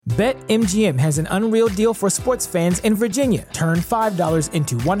BetMGM has an unreal deal for sports fans in Virginia. Turn $5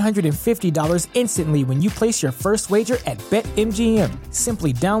 into $150 instantly when you place your first wager at BetMGM.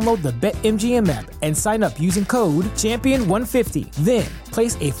 Simply download the BetMGM app and sign up using code Champion150. Then,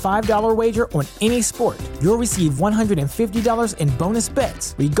 place a $5 wager on any sport. You'll receive $150 in bonus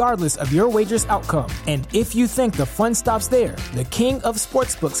bets, regardless of your wager's outcome. And if you think the fun stops there, the King of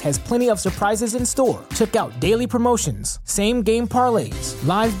Sportsbooks has plenty of surprises in store. Check out daily promotions, same-game parlays,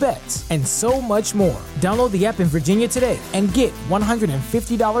 live bets, and so much more. Download the app in Virginia today and get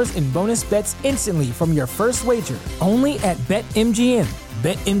 $150 in bonus bets instantly from your first wager. Only at BetMGM.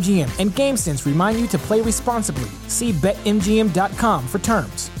 BetMGM and GameSense remind you to play responsibly. See BetMGM.com for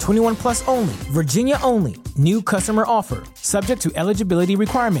terms. 21 plus only. Virginia only. New customer offer. Subject to eligibility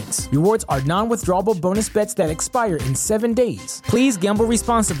requirements. Rewards are non-withdrawable bonus bets that expire in 7 days. Please gamble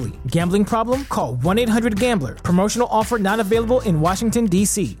responsibly. Gambling problem? Call 1-800-GAMBLER. Promotional offer not available in Washington,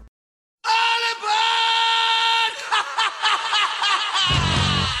 D.C.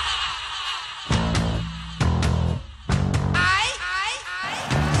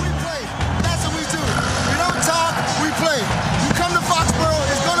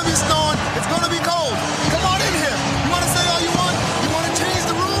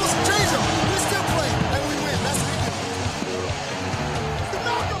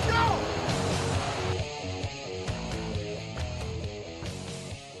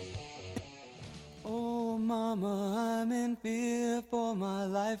 Mama, I'm in fear for my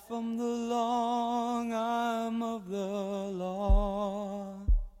life from the long arm of the law.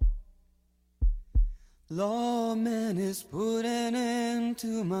 Lawman is putting an end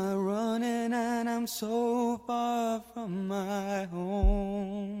to my running, and I'm so far from my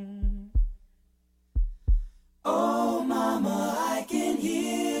home. Oh, Mama, I can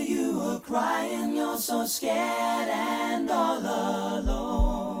hear you a-crying. You're so scared and all alone.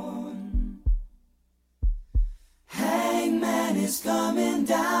 Hangman is coming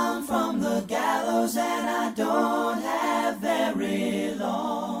down from the gallows, and I don't have very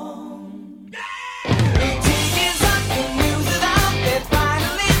long. TV's up, the news is out, they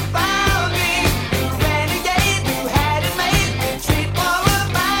finally found me. The renegade who had it made, treat for a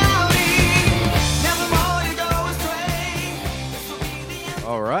bounty. Never more to go astray.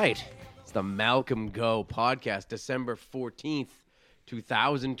 All right. It's the Malcolm Go podcast, December 14th.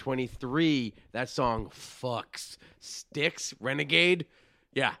 2023. That song fucks. Styx, Renegade.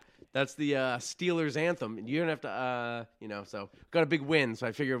 Yeah, that's the Steelers anthem. You don't have to, so got a big win, so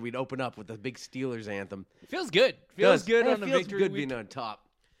I figured we'd open up with the big Steelers anthem. Feels good. Feels good on a feels victory good week. being on top.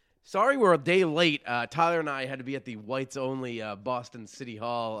 Sorry we're a day late. Tyler and I had to be at the whites only Boston City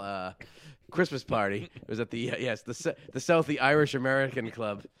Hall Christmas party. It was at the the Southie Irish American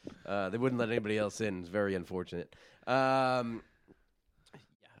Club. They wouldn't let anybody else in. It's very unfortunate.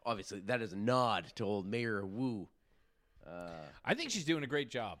 Obviously, that is a nod to old Mayor Wu. I think she's doing a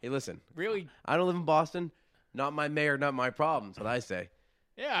great job. Hey, listen. Really? I don't live in Boston. Not my mayor, not my problem. That's what I say.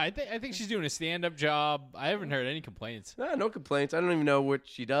 Yeah, I think she's doing a stand-up job. I haven't heard any complaints. No complaints. I don't even know what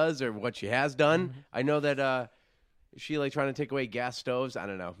she does or what she has done. Mm-hmm. I know that is she like trying to take away gas stoves? I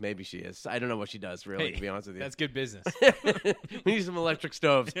don't know. Maybe she is. I don't know what she does, really, to be honest with you. That's good business. We need some electric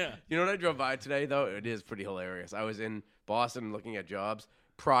stoves. Yeah. You know what I drove by today, though? It is pretty hilarious. I was in Boston looking at jobs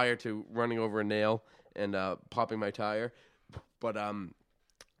prior to running over a nail and popping my tire. But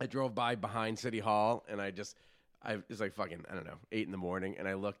I drove by behind City Hall, and it was like fucking, I don't know, 8 in the morning, and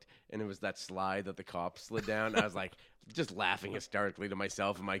I looked, and it was that slide that the cop slid down. I was like, just laughing hysterically to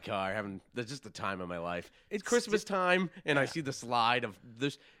myself in my car, that's just the time of my life. It's Christmas time, and I see the slide of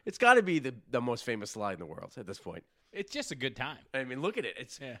this. It's got to be the most famous slide in the world at this point. It's just a good time. I mean, look at it.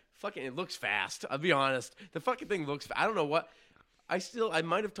 It's fucking, it looks fast. I'll be honest. The fucking thing looks I don't know what. I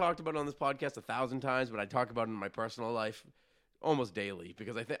might have talked about it on this podcast 1,000 times, but I talk about it in my personal life almost daily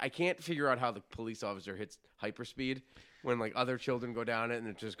because I can't figure out how the police officer hits hyperspeed when like other children go down it and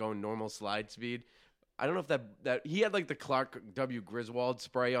it's just going normal slide speed. I don't know if that he had like the Clark W. Griswold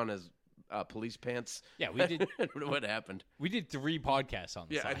spray on his police pants. Yeah, we did. I don't know what happened. We did 3 podcasts on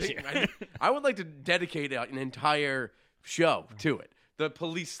this. Yeah, I would like to dedicate an entire show to it. The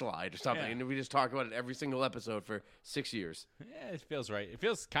police slide or something, and we just talk about it every single episode for 6 years. Yeah, it feels right. It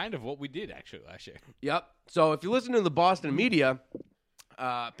feels kind of what we did actually last year. Yep. So if you listen to the Boston media,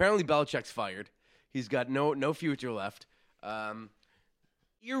 apparently Belichick's fired. He's got no future left.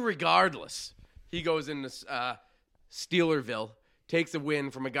 Irregardless, he goes into Steelerville, takes a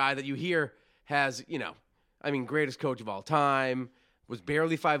win from a guy that you hear has, greatest coach of all time, was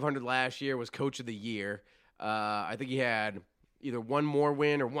barely 500 last year, was coach of the year. I think he had either one more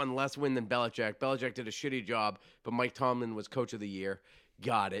win or one less win than Belichick. Belichick did a shitty job, but Mike Tomlin was coach of the year.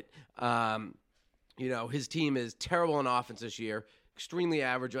 got it. His team is terrible on offense this year, extremely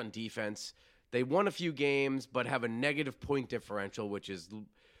average on defense. They won a few games, but have a negative point differential, which is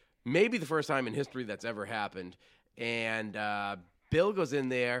maybe the first time in history that's ever happened. And Bill goes in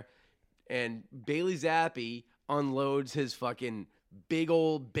there, and Bailey Zappi unloads his fucking big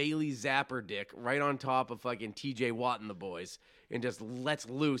old Bailey Zapper dick right on top of fucking TJ Watt and the boys and just lets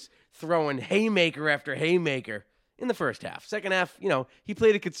loose, throwing haymaker after haymaker in the first half. Second half, he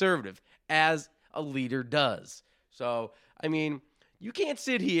played it conservative, as a leader does. So, I mean, you can't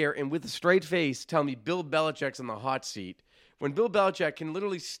sit here and with a straight face tell me Bill Belichick's in the hot seat when Bill Belichick can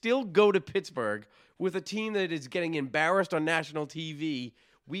literally still go to Pittsburgh with a team that is getting embarrassed on national TV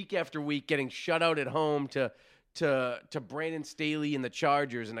week after week, getting shut out at home to Brandon Staley and the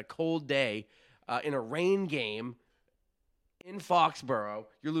Chargers in a cold day, in a rain game in Foxborough.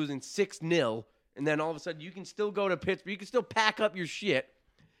 You're losing 6-0, and then all of a sudden you can still go to Pittsburgh. You can still pack up your shit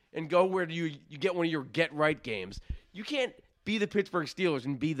and go where you get one of your get-right games. You can't be the Pittsburgh Steelers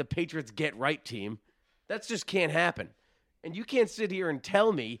and be the Patriots get-right team. That just can't happen. And you can't sit here and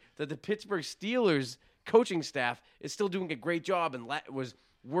tell me that the Pittsburgh Steelers coaching staff is still doing a great job and was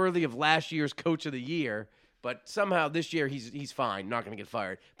worthy of last year's Coach of the Year. But somehow this year he's fine, not going to get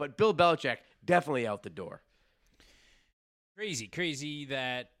fired. But Bill Belichick, definitely out the door. Crazy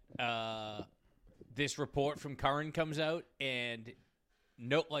that this report from Curran comes out and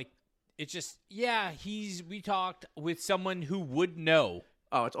it's just, we talked with someone who would know.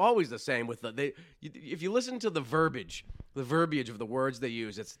 Oh, it's always the same with if you listen to the verbiage of the words they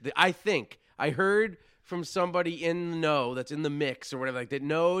use, it's I heard from somebody in the know that's in the mix or whatever, that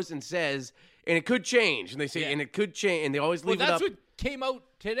knows and says, and it could change. And they say, and it could change, and they always leave it up. That's what came out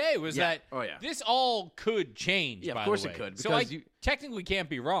today was that this all could change, Yeah, of course it could. So I technically can't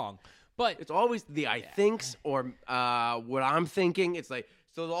be wrong. But it's always the I thinks or what I'm thinking. It's like,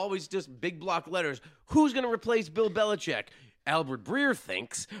 so it's always just big block letters. Who's going to replace Bill Belichick? Albert Breer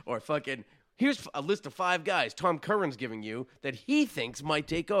thinks, or fucking, here's a list of 5 guys Tom Curran's giving you that he thinks might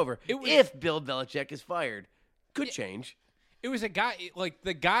take over if Bill Belichick is fired. Could change. It was a guy,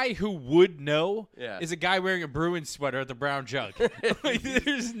 the guy who would know is a guy wearing a Bruins sweater at the Brown Jug.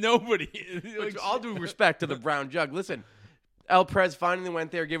 There's nobody. All due respect to the Brown Jug. Listen, El Prez finally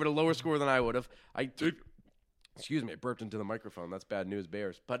went there, gave it a lower score than I would have. Excuse me, I burped into the microphone. That's bad news,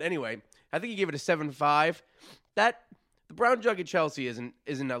 Bears. But anyway, I think he gave it a 7.5. The Brown Jug at Chelsea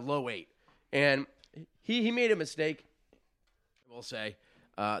isn't a low 8. And he made a mistake, I will say.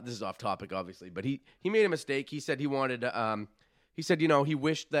 This is off topic, obviously, but he made a mistake. He said he wanted he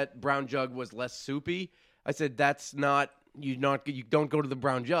wished that Brown Jug was less soupy. I said, that's not, you don't go to the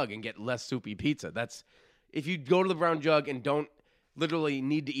Brown Jug and get less soupy pizza. If you go to the Brown Jug and don't literally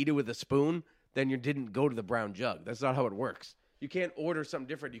need to eat it with a spoon, then you didn't go to the Brown Jug. That's not how it works. You can't order something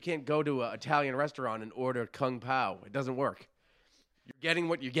different. You can't go to an Italian restaurant and order Kung Pao. It doesn't work. You're getting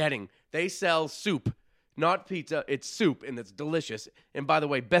what you're getting. They sell soup, not pizza. It's soup, and it's delicious. And by the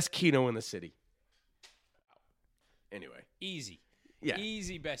way, best Kino in the city. Anyway. Easy. Yeah.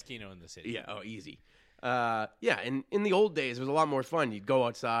 Easy best Kino in the city. Yeah, easy. And in the old days, it was a lot more fun. You'd go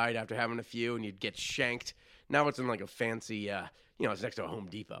outside after having a few, and you'd get shanked. Now it's in like a fancy, it's next to a Home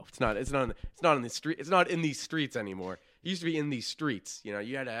Depot. It's not in the street. It's not in these streets anymore. It used to be in these streets. You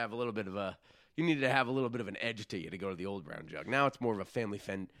had to have you needed to have a little bit of an edge to you to go to the old Brown Jug. Now it's more of a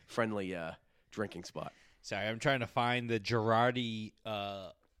family-friendly drinking spot. Sorry, I'm trying to find the Girardi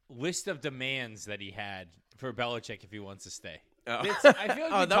list of demands that he had for Belichick if he wants to stay. Oh. I feel like we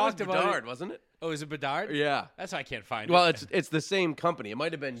that talked was about Bedard, it. wasn't it? Oh, is it Bedard? Yeah. That's why I can't find Well, it. it's the same company. It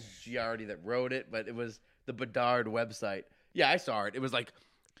might have been Giardi that wrote it, but it was the Bedard website. Yeah, I saw it. It was like,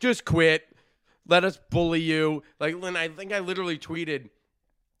 just quit. Let us bully you. Lynn, I think I literally tweeted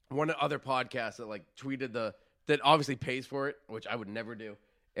one of the other podcasts that tweeted that obviously pays for it, which I would never do.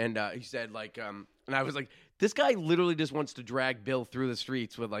 And he said and I was like, this guy literally just wants to drag Bill through the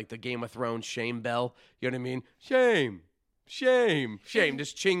streets with the Game of Thrones shame bell. You know what I mean? Shame.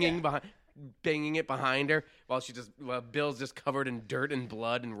 Just chinging behind, banging it behind her while Bill's just covered in dirt and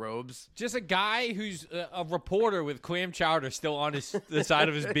blood and robes. Just a guy who's a reporter with clam chowder still on the side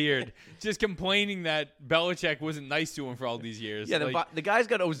of his beard, just complaining that Belichick wasn't nice to him for all these years. Yeah, the guy's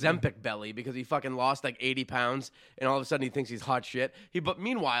got Ozempic belly because he fucking lost 80 pounds, and all of a sudden he thinks he's hot shit. But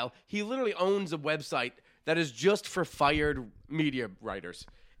meanwhile, he literally owns a website that is just for fired media writers.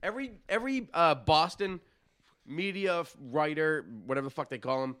 Every Boston media writer, whatever the fuck they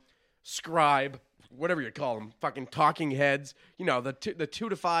call them, scribe, whatever you call them, fucking talking heads, the 2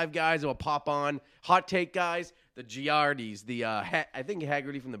 to 5 guys that will pop on, hot take guys, the Giardis, the I think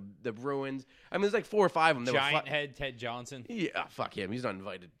Haggerty from the Bruins. I mean, there's like 4 or 5 of them. Giant head Ted Johnson. Yeah, fuck him. He's not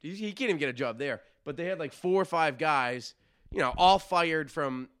invited. He can't even get a job there. But they had like 4 or 5 guys, all fired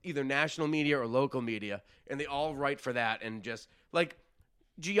from either national media or local media, and they all write for that. And just like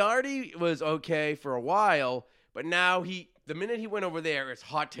Giardi was okay for a while, but now the minute he went over there, it's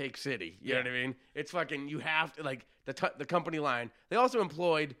hot take city. You know what I mean? It's fucking, you have to, like, the company line. They also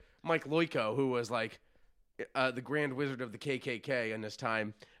employed Mike Loico, who was like the Grand Wizard of the KKK in this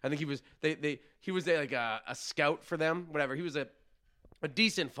time. I think he was he was like a scout for them, whatever. He was a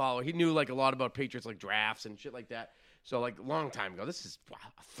decent follower. He knew like a lot about Patriots like drafts and shit like that. So like a long time ago, this is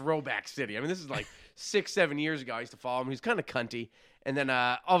a throwback city. I mean, this is like 6-7 years ago. I used to follow him. He was kind of cunty, and then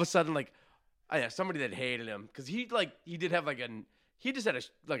all of a sudden, like, somebody that hated him because he did have he just had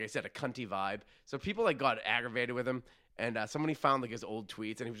like I said, a cunty vibe. So people like got aggravated with him. And somebody found like his old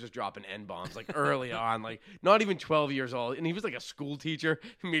tweets, and he was just dropping N-bombs like early on, like not even 12 years old. And he was like a school teacher.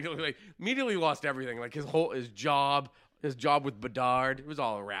 Immediately lost everything, like his job with Bedard. It was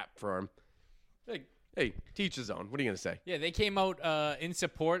all a wrap for him. Like, hey, teach his own. What are you gonna say? Yeah, they came out in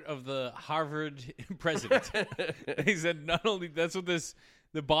support of the Harvard president. He said not only that's what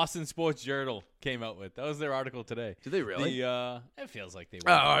the Boston Sports Journal came out with. That was their article today. Did they really? It feels like they were.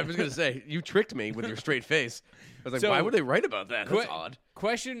 Oh, I was going to say, you tricked me with your straight face. I was like, why would they write about that? That's odd.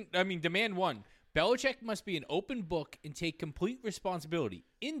 Demand 1. Belichick must be an open book and take complete responsibility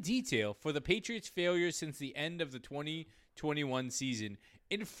in detail for the Patriots' failures since the end of the 2021 season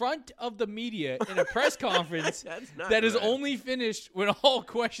in front of the media in a press conference that is only finished when all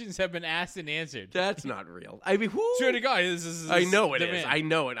questions have been asked and answered. That's not real. I mean, swear to God, this is I know it is. I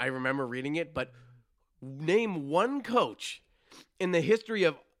know it. I remember reading it, but name one coach in the history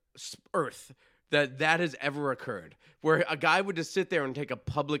of Earth that has ever occurred, where a guy would just sit there and take a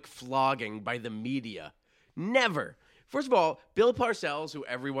public flogging by the media. Never. First of all, Bill Parcells, who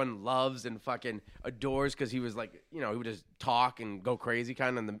everyone loves and fucking adores because he was like, he would just talk and go crazy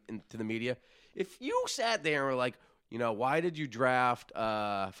kind of to the media. If you sat there and were like, why did you draft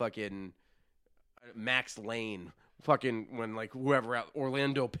fucking Max Lane fucking when like whoever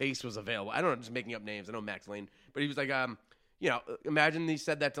Orlando Pace was available? I don't know, just making up names. I know Max Lane. But he was like, imagine he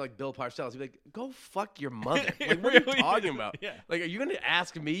said that to like Bill Parcells. He'd be like, go fuck your mother. Like, what are you talking about? Yeah. Like, are you going to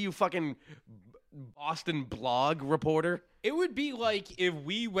ask me, you fucking Boston blog reporter? It would be like if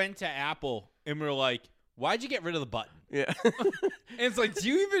we went to Apple and we were like, why'd you get rid of the button? Yeah. And it's like, do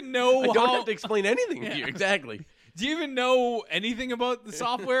you even know I don't have to explain anything to you. Exactly. Do you even know anything about the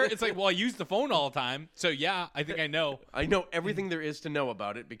software? It's like, well, I use the phone all the time. So, yeah, I think I know. I know everything there is to know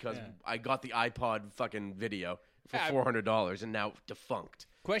about it because I got the iPod fucking video for $400 and now defunct.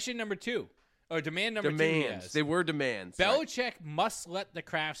 Question number 2. Or demand number 2. Demands. They were demands. Belichick must let the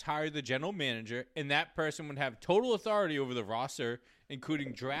Crafts hire the general manager, and that person would have total authority over the roster,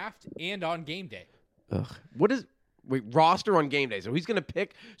 including draft and on game day. Ugh. Roster on game day. So he's going to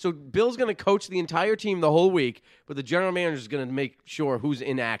pick. So Bill's going to coach the entire team the whole week, but the general manager is going to make sure who's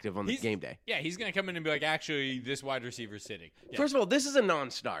inactive on the game day. Yeah, he's going to come in and be like, actually, this wide receiver's sitting. Yeah. First of all, this is a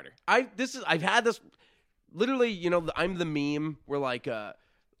non-starter. I've had this literally. I'm the meme where like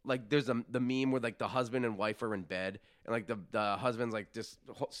there's the meme where like the husband and wife are in bed and like the husband's like just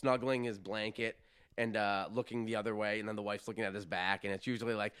snuggling his blanket and looking the other way, and then the wife's looking at his back, and it's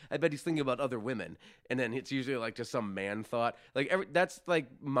usually like, I bet he's thinking about other women, and then it's usually like just some man thought. Like that's like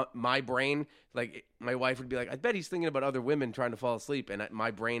my brain. Like my wife would be like, I bet he's thinking about other women trying to fall asleep, and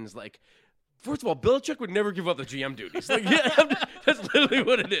my brain's like, first of all, Belichick would never give up the GM duties. Like, that's literally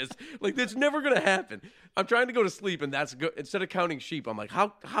what it is. Like, that's never going to happen. I'm trying to go to sleep, and that's good. Instead of counting sheep, I'm like, how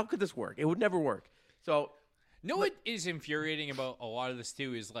could this work? It would never work. So, what is infuriating about a lot of this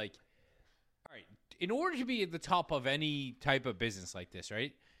too is like, all right, in order to be at the top of any type of business like this,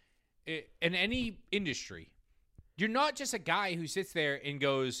 right, in any industry, you're not just a guy who sits there and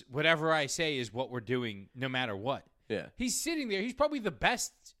goes, whatever I say is what we're doing, no matter what. Yeah. He's sitting there. He's probably the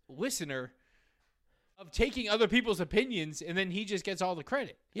best listener of taking other people's opinions, and then he just gets all the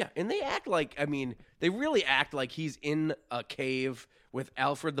credit. Yeah, and they act like, they really act like he's in a cave with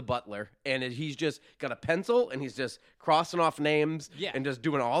Alfred the butler, and he's just got a pencil, and he's just crossing off names, and just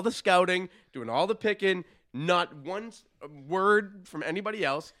doing all the scouting, doing all the picking, not one word from anybody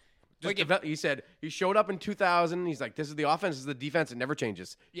else. He said he showed up in 2000. He's like, this is the offense, this is the defense. It never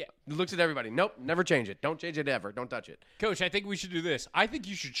changes. Yeah. He looks at everybody. Nope, never change it. Don't change it ever. Don't touch it. Coach, I think we should do this. I think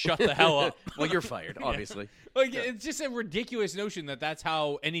you should shut the hell up. Well, you're fired, obviously. It's just a ridiculous notion that that's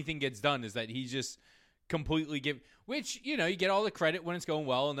how anything gets done, is that he just completely which, you get all the credit when it's going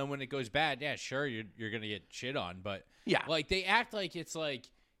well, and then when it goes bad, yeah, sure, you're going to get shit on. But, yeah, like, they act like it's like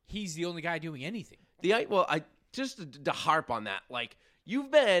he's the only guy doing anything. just to harp on that, like,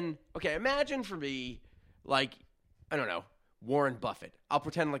 you've been, okay, imagine for me, like, I don't know, Warren Buffett. I'll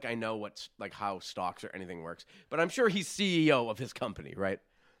pretend like I know what's, like, how stocks or anything works, but I'm sure he's CEO of his company, right?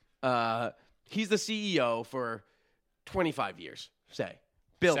 He's the CEO for 25 years, say.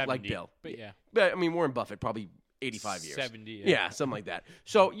 Bill, 70, like Bill. but yeah. But, I mean, Warren Buffett, probably 85 years. 70, Yeah, something like that.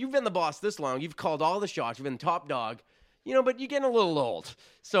 So you've been the boss this long. You've called all the shots. You've been top dog. But you're getting a little old.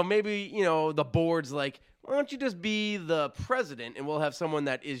 So maybe, the board's like, why don't you just be the president and we'll have someone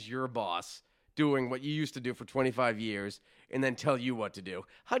that is your boss doing what you used to do for 25 years and then tell you what to do.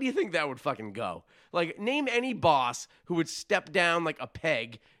 How do you think that would fucking go? Like, name any boss who would step down like a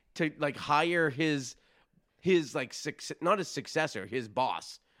peg to, like, hire his like, not his successor, his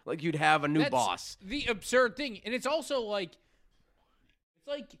boss. Like, you'd have a new boss. The absurd thing. And it's also like, it's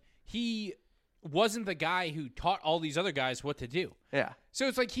like he wasn't the guy who taught all these other guys what to do. Yeah. So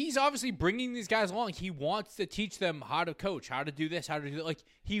it's like he's obviously bringing these guys along. He wants to teach them how to coach, how to do this, how to do that. Like,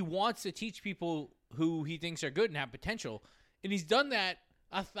 he wants to teach people who he thinks are good and have potential. And he's done that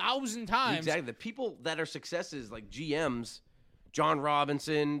 1,000 times. Exactly. The people that are successes, like GMs, John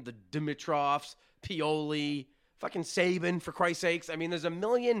Robinson, the Dimitrovs, Pioli, fucking Saban, for Christ's sakes. I mean, there's a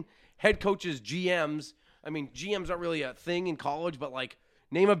million head coaches, GMs. I mean, GMs aren't really a thing in college, but, like,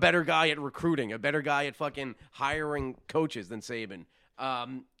 name a better guy at recruiting, a better guy at fucking hiring coaches than Saban.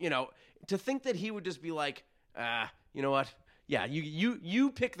 To think that he would just be like, you know what? Yeah,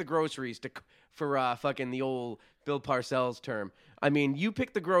 you pick the groceries for fucking the old Bill Parcells term. I mean, you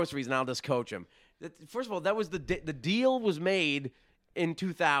pick the groceries and I'll just coach him. First of all, that was the deal was made in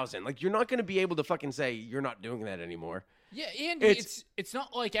 2000. Like, you're not going to be able to fucking say you're not doing that anymore. Yeah, and it's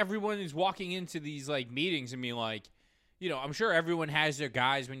not like everyone is walking into these, like, meetings and being like, I'm sure everyone has their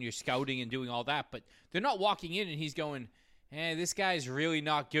guys when you're scouting and doing all that, but they're not walking in and he's going, this guy's really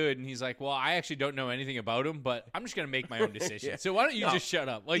not good. And he's like, well, I actually don't know anything about him, but I'm just going to make my own decision. Yeah. So why don't you just shut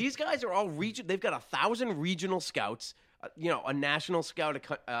up? Like, these guys are all they've got 1,000 regional scouts, a national scout,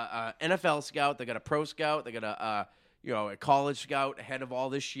 a NFL scout. They got a pro scout. They got a college scout ahead of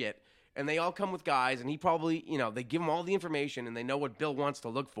all this shit. And they all come with guys, and he probably, they give him all the information, and they know what Bill wants to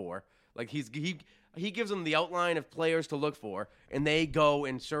look for. Like, he gives them the outline of players to look for, and they go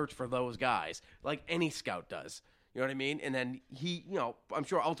and search for those guys, like any scout does. You know what I mean? And then he, I'm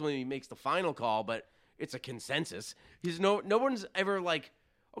sure ultimately he makes the final call, but it's a consensus. No one's ever like,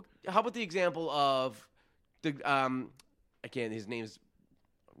 how about the example of the, his name's,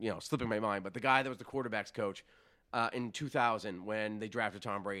 slipping my mind, but the guy that was the quarterback's coach in 2000 when they drafted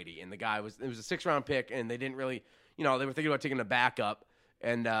Tom Brady, and it was a 6th-round pick, and they didn't really, they were thinking about taking a backup.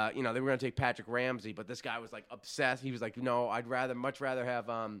 And, they were going to take Patrick Ramsey, but this guy was, like, obsessed. He was like, no, I'd much rather have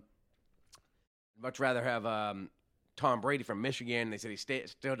Tom Brady from Michigan. They said he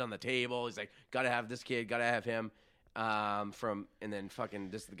stood on the table. He's like, got to have this kid, got to have him and then fucking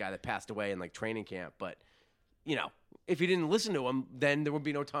this is the guy that passed away in, like, training camp. But, if you didn't listen to him, then there would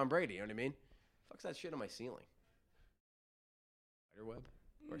be no Tom Brady. You know what I mean? Fuck's that shit on my ceiling? Spiderweb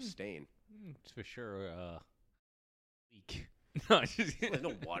or stain? It's for sure leak. No, there's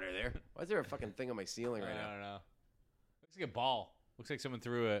no water there. Why is there a fucking thing on my ceiling right now? I don't know. Looks like a ball. Looks like someone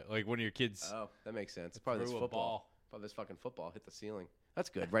threw it, like one of your kids. Oh, that makes sense. It's probably this threw a football. ball. Probably this fucking football hit the ceiling. That's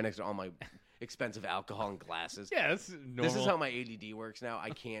good. Right next to all my expensive alcohol and glasses. Yeah, that's normal. This is how my ADD works now. I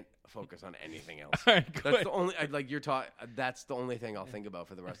can't focus on anything else. All right, that's the only that's the only thing I'll think about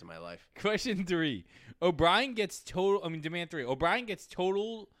for the rest of my life. Question 3. Demand 3. O'Brien gets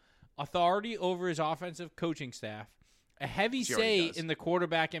total authority over his offensive coaching staff, a heavy say in the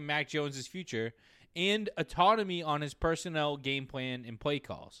quarterback and Mac Jones' future, and autonomy on his personnel, game plan, and play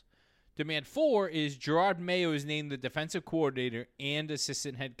calls. Demand 4 is Gerard Mayo is named the defensive coordinator and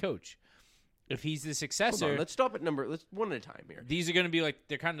assistant head coach. If he's the successor... Hold on, let's stop at let's one at a time here. These are going to be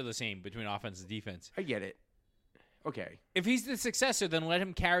they're kind of the same between offense and defense. I get it. Okay. If he's the successor, then let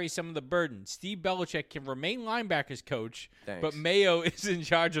him carry some of the burden. Steve Belichick can remain linebackers coach, but Mayo is in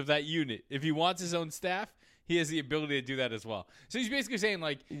charge of that unit. If he wants his own staff, he has the ability to do that as well. So he's basically saying,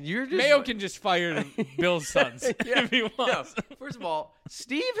 Mayo can just fire Bill's sons if he wants. No. First of all,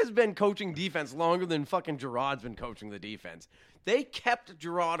 Steve has been coaching defense longer than fucking Gerard's been coaching the defense. They kept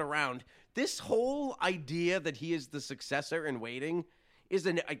Gerard around. This whole idea that he is the successor in waiting is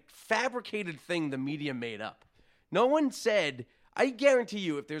a fabricated thing the media made up. No one said, I guarantee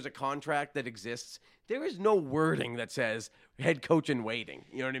you if there's a contract that exists, there is no wording that says head coach in waiting.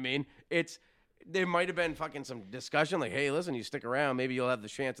 You know what I mean? there might have been fucking some discussion like, hey, listen, you stick around, maybe you'll have the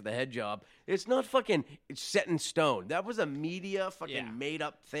chance at the head job. It's not fucking it's set in stone. That was a media fucking made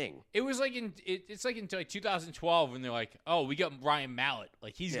up thing. It was like it's like into like 2012 when they're like, oh, we got Ryan Mallett,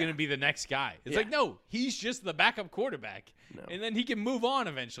 like he's gonna be the next guy. It's like, no, he's just the backup quarterback, and then he can move on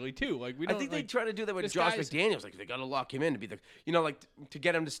eventually too. Like we don't. I think like, they try to do that with Josh McDaniels. Like they got to lock him in to be the, like to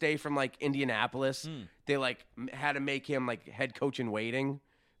get him to stay from like Indianapolis. They like had to make him like head coach in waiting.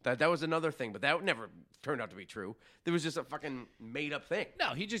 That was another thing, but that never turned out to be true. There was just a fucking made up thing.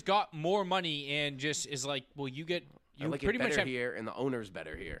 No, he just got more money and just is like, well, you like pretty it better much have, here, and the owner's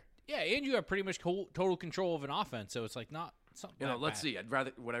better here. Yeah, and you have pretty much total control of an offense, so it's like not something. Let's see.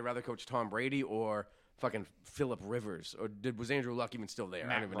 Would I rather coach Tom Brady or fucking Phillip Rivers, or was Andrew Luck even still there?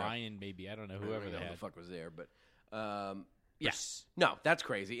 Matt I don't even Ryan, maybe, I don't know, whoever they know who had. the fuck was there, but Yes, no, that's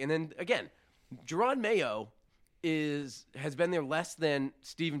crazy. And then again, Gerard Mayo has been there less than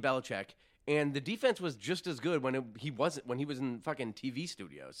Steven Belichick, and the defense was just as good when he was in fucking TV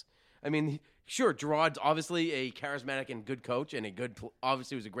studios. I mean, sure, Gerard's obviously a charismatic and good coach, and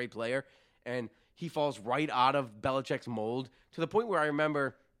obviously was a great player, and he falls right out of Belichick's mold to the point where I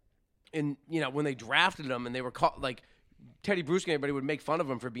remember, when they drafted him and they were caught like Teddy Bruschi, everybody would make fun of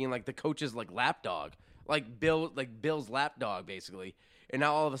him for being like the coach's like lapdog, like Bill's lapdog basically, and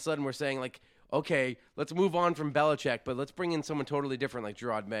now all of a sudden we're saying like, okay, let's move on from Belichick, but let's bring in someone totally different like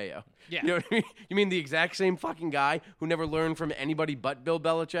Gerard Mayo. Yeah. You know what I mean? You mean the exact same fucking guy who never learned from anybody but Bill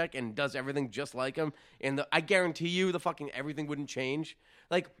Belichick and does everything just like him? And I guarantee you the fucking everything wouldn't change.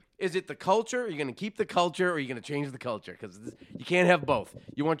 Like, is it the culture? Are you going to keep the culture or are you going to change the culture? Because you can't have both.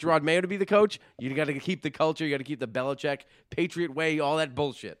 You want Gerard Mayo to be the coach? You got to keep the culture. You got to keep the Belichick, Patriot way, all that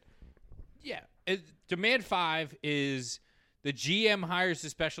bullshit. Yeah. Demand 5 is the GM hires the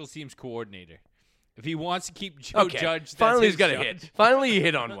special teams coordinator. If he wants to keep Joe Judge, that's finally his he's got a job. hit. Finally, he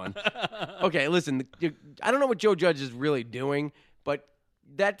hit on one. Okay, listen, I don't know what Joe Judge is really doing, but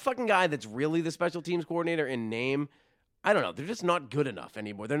that fucking guy that's really the special teams coordinator in name, I don't know. They're just not good enough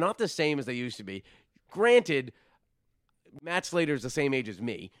anymore. They're not the same as they used to be. Granted, Matt Slater's the same age as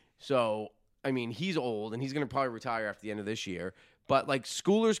me, so I mean he's old and he's going to probably retire after the end of this year. But like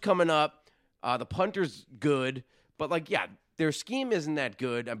Schooler's coming up, the punter's good, but like their scheme isn't that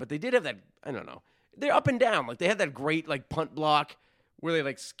good. But they did have that. I don't know. They're up and down. Like they had that great like punt block where they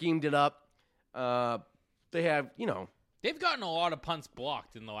like schemed it up. They have They've gotten a lot of punts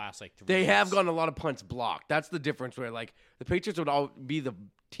blocked in the last like 3 They years. have gotten a lot of punts blocked. That's the difference where like the Patriots would all be the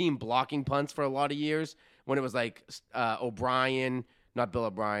team blocking punts for a lot of years when it was like O'Brien, not Bill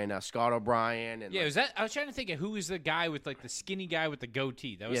O'Brien, Scott O'Brien. And Yeah, I was trying to think of who was the guy with like the skinny guy with the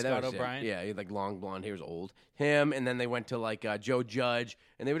goatee. That was Scott O'Brien. Yeah, he had like long blonde hair, was old. Him, and then they went to like Joe Judge,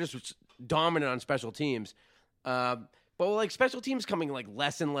 and they were just dominant on special teams. But like special teams coming like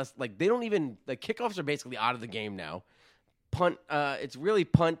less and less, like they don't even like kickoffs are basically out of the game now. Punt, it's really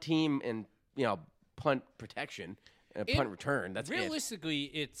punt team and punt protection and punt return. That's realistically,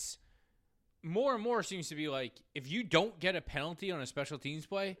 it's more and more seems to be like if you don't get a penalty on a special teams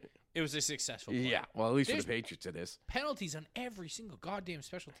play, it was a successful play. Yeah, well, at least for the Patriots, it is. Penalties on every single goddamn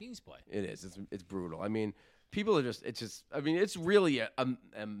special teams play. It is. It's brutal. I mean, people are just. It's just. I mean, it's really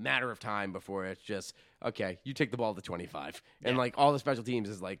a matter of time before it's just okay. You take the ball to 25, and like all the special teams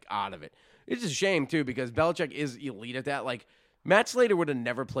is like out of it. It's a shame too because Belichick is elite at that. Like Matt Slater would have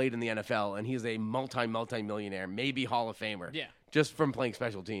never played in the NFL, and he's a multi-millionaire, maybe Hall of Famer. Yeah, just from playing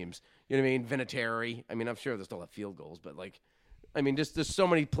special teams. You know what I mean? Vinatieri. I mean, I'm sure they still have field goals, but like, I mean, just there's so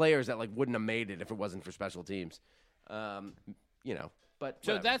many players that like wouldn't have made it if it wasn't for special teams. But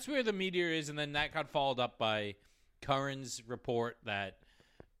so that's where the meteor is, and then that got followed up by Curran's report that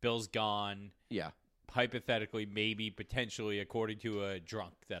Bill's gone. Yeah. Hypothetically, maybe, potentially, according to a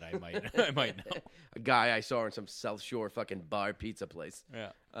drunk that I might know. A guy I saw in some South Shore fucking bar pizza place.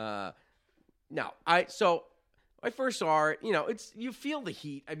 Yeah. Now, I first saw it, it's you feel the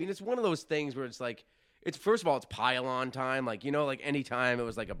heat. I mean, it's one of those things where it's like it's first of all, it's pile-on time. Like, like any time it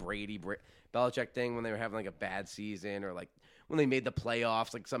was like a Brady Belichick thing when they were having like a bad season or like when they made the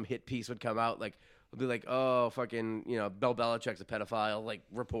playoffs, like some hit piece would come out like it'll be like, oh, fucking, Bill Belichick's a pedophile, like,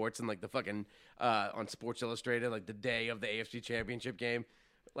 reports and, like, the fucking, on Sports Illustrated, like, the day of the AFC Championship game.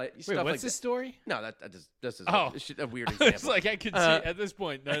 Like, Wait, stuff what's like this story? No, this is a weird It's example. like I could see at this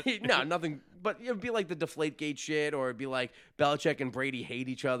point. No, nothing. But it would be like the Deflategate shit, or it'd be like Belichick and Brady hate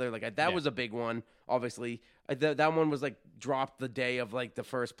each other. Like, that was a big one, obviously. That one was, like, dropped the day of, like, the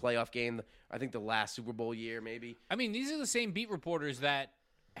first playoff game. I think the last Super Bowl year, maybe. I mean, these are the same beat reporters that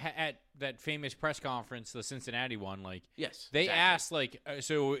at that famous press conference, the Cincinnati one, like, yes, they exactly. asked, like,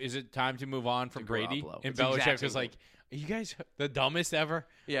 so is it time to move on from Brady? Garoppolo. And It's Belichick exactly was like, Are you guys the dumbest ever?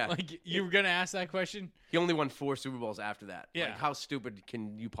 Yeah. Like, you were going to ask that question? He only won 4 Super Bowls after that. Yeah. Like, how stupid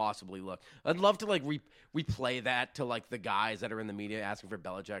can you possibly look? I'd love to, like, replay that to, like, the guys that are in the media asking for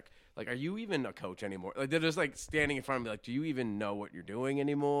Belichick. Like, are you even a coach anymore? Like, they're just, like, standing in front of me like, do you even know what you're doing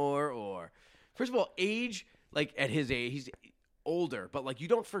anymore? Or, first of all, age, like, at his age, he's older. But, like, you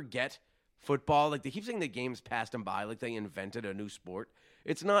don't forget football. Like, they keep saying the game's passed him by like they invented a new sport.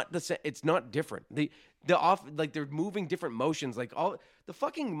 It's not it's not different. They're moving different motions. Like all the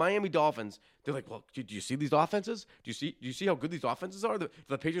fucking Miami Dolphins, they're like, well, do you see these offenses? Do you see how good these offenses are? The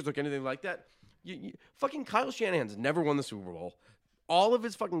Patriots look anything like that? Fucking Kyle Shanahan's never won the Super Bowl. All of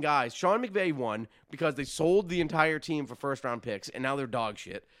his fucking guys, Sean McVay won because they sold the entire team for first round picks, and now they're dog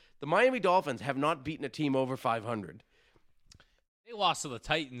shit. The Miami Dolphins have not beaten a team over 500. They lost to the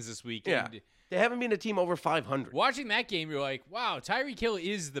Titans this week. Yeah. They haven't been a team over 500. Watching that game, you're like, wow, Tyreek Hill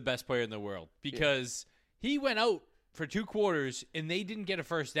is the best player in the world because he went out for 2 quarters and they didn't get a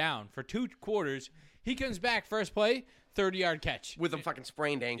first down. For 2 quarters, he comes back first play, 30-yard catch. With a fucking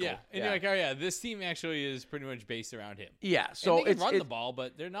sprained ankle. Yeah. And you're like, oh, yeah, this team actually is pretty much based around him. Yeah, And so they can run the ball,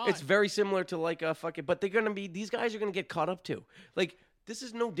 but they're not. It's very similar to like a fucking, but they're gonna be. These guys are gonna get caught up too. Like this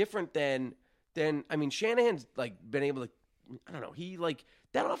is no different than. I mean, Shanahan's like been able to. I don't know. He like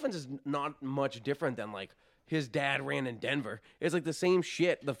that offense is not much different than like his dad ran in Denver. It's like the same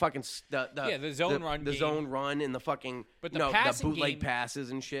shit. The fucking the zone run, the game. zone run, and the fucking But the the passing bootleg game- passes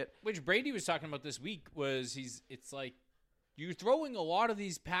and shit. Which Brady was talking about this week was it's like you're throwing a lot of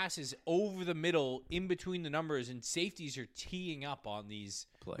these passes over the middle in between the numbers, and safeties are teeing up on these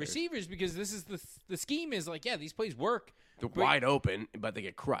Players. receivers because this is the scheme is like, yeah, these plays work. They're But- wide open, but they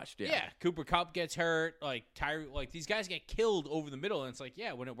get crushed. Yeah, Cooper Kupp gets hurt. Like these guys get killed over the middle, and it's like,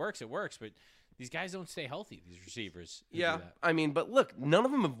 yeah, when it works, it works. But these guys don't stay healthy. These receivers. who do Yeah, that. I mean, but look, none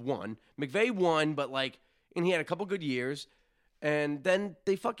of them have won. McVay won, but like, and he had a couple good years, and then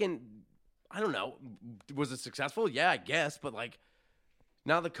they fucking, I don't know, was it successful? Yeah, I guess, but like,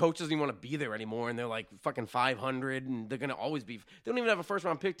 now the coach doesn't even want to be there anymore, and they're like fucking 500, and they're gonna always be. They don't even have a first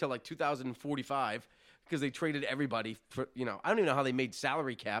round pick till like 2045 because they traded everybody for. I don't even know how they made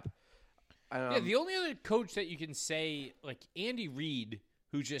salary cap. Yeah, the only other coach that you can say, like Andy Reid,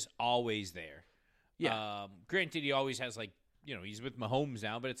 who's just always there. Yeah. Granted, he always has he's with Mahomes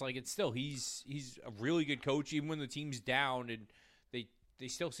now, but it's like he's a really good coach even when the team's down, and they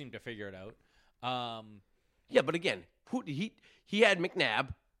still seem to figure it out. Yeah, but again, he had McNabb,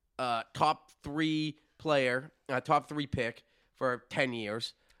 top 3 player, top 3 pick for 10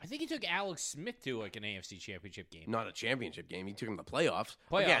 years. I think he took Alex Smith to like an AFC Championship game. Not a championship game. He took him to the playoffs.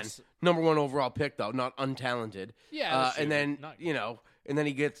 Playoffs. Again, number 1 overall pick though, not untalented. Yeah, that's true. and then Not- and then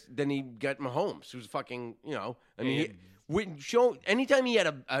he got Mahomes, who's fucking I mean, And- anytime he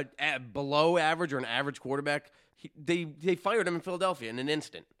had a below average or an average quarterback, they fired him in Philadelphia in an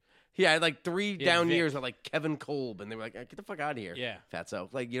instant. He had like 3 down Vic. years with like Kevin Kolb, and they were like, "Get the fuck out of here, Yeah. fatso."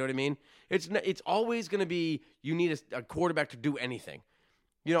 Like, you know what I mean? It's always going to be you need a quarterback to do anything.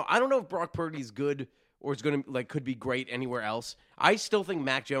 I don't know if Brock Purdy's good or is going to could be great anywhere else. I still think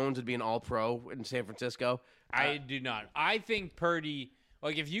Mac Jones would be an All-Pro in San Francisco. I do not. I think Purdy,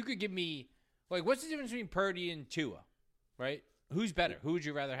 like if you could give me, like what's the difference between Purdy and Tua, right? Who's better? Who would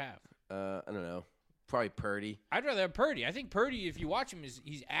you rather have? I don't know. Probably Purdy. I'd rather have Purdy. I think Purdy, if you watch him,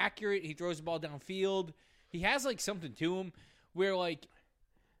 he's accurate. He throws the ball downfield. He has like something to him where like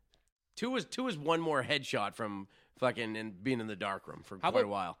Two is one more headshot from fucking and being in the dark room for How quite a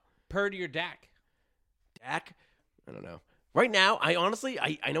about- while. Purdy or Dak. Dak? I don't know. Right now, I honestly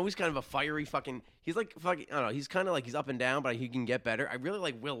know he's kind of a fiery fucking. He's like fucking. I don't know. He's kind of like he's up and down, but he can get better. I really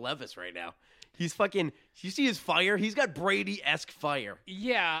like Will Levis right now. He's fucking. You see his fire? He's got Brady-esque fire.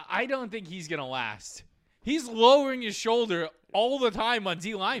 Yeah, I don't think he's gonna last. He's lowering his shoulder all the time on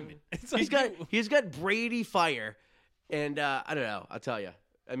D lineman. It's like, He's got Brady fire, and I don't know. I'll tell you.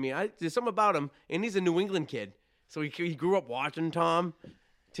 I mean, there's something about him, and he's a New England kid, so he grew up watching Tom,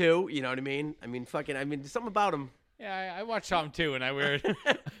 too. You know what I mean? I mean, there's something about him. yeah, I watched Tom too, and I wear.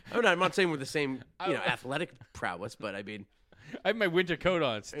 I'm not saying we're the same, athletic prowess, but I mean, I have my winter coat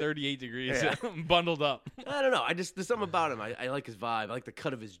on. It's 38 degrees. Yeah. I'm bundled up. I don't know. there's something about him. I like his vibe. I like the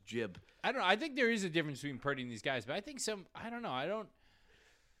cut of his jib. I don't know. I think there is a difference between Purdy and these guys, but I think I don't know. I don't.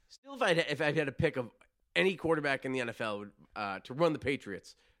 Still, if I had to pick of any quarterback in the NFL to run the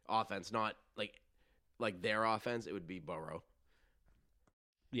Patriots offense, not like their offense, it would be Burrow.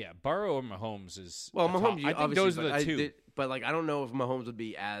 Yeah, Burrow or Mahomes is. Well, the top. Mahomes, I think obviously, those are but the two. but I don't know if Mahomes would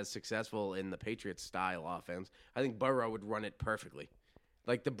be as successful in the Patriots style offense. I think Burrow would run it perfectly,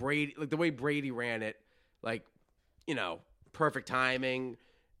 like the way Brady ran it, perfect timing,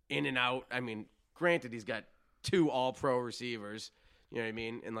 in and out. I mean, granted, he's got 2 all-pro receivers. You know what I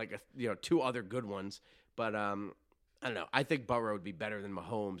mean? And like 2 other good ones. But I don't know. I think Burrow would be better than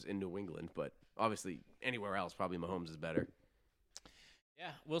Mahomes in New England, but obviously anywhere else, probably Mahomes is better.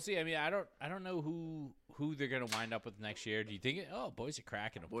 Yeah, we'll see. I mean, I don't know who they're gonna wind up with next year. Do you think? Boys are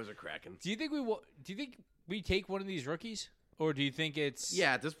cracking them. Boys are cracking. Do you think we take one of these rookies, or do you think it's?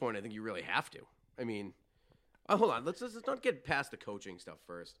 Yeah, at this point, I think you really have to. I mean, hold on. Let's not get past the coaching stuff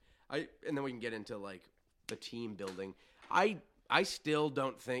first. And then we can get into like the team building. I still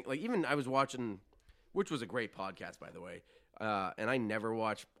don't think even I was watching, which was a great podcast by the way. And I never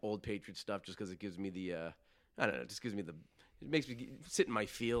watch old Patriots stuff just because it gives me the I don't know. It just gives me it makes me sit in my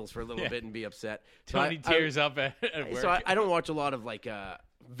feels for a little bit and be upset. Tony tears up at work. So I don't watch a lot of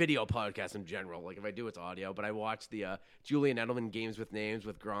video podcasts in general. Like if I do, it's audio. But I watched the Julian Edelman Games with Names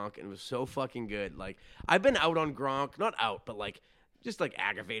with Gronk, and it was so fucking good. Like I've been out on Gronk, not out, but just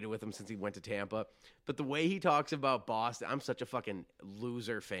aggravated with him since he went to Tampa. But the way he talks about Boston, I'm such a fucking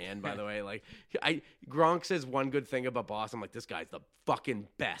loser fan, by the way. Gronk says one good thing about Boston. I'm like, this guy's the fucking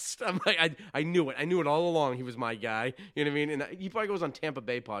best. I'm like, I knew it. I knew it all along. He was my guy. You know what I mean? And he probably goes on Tampa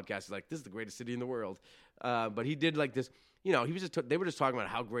Bay podcast. He's like, this is the greatest city in the world. But he did this, he was they were just talking about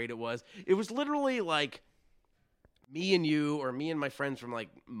how great it was. It was literally like me and you or me and my friends from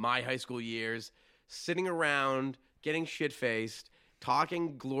my high school years sitting around getting shit-faced,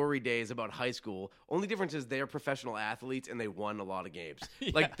 talking glory days about high school. Only difference is they're professional athletes and they won a lot of games.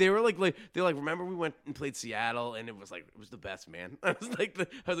 Yeah. They were remember we went and played Seattle and it was the best, man. I was like,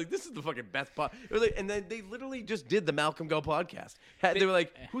 this is the fucking best pod. It was and then they literally just did the Malcolm Go podcast. They were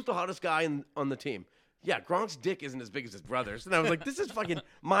like, who's the hottest guy on the team? Yeah, Gronk's dick isn't as big as his brother's. And I was like, this is fucking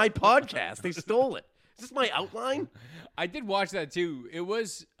my podcast. They stole it. Is this my outline? I did watch that too. It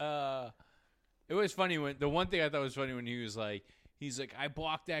was funny when the one thing I thought was funny when he was like. He's like, I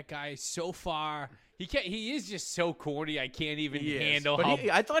blocked that guy so far. He is just so corny. I can't even handle. But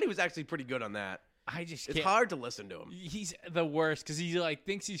I thought he was actually pretty good on that. It's hard to listen to him. He's the worst because he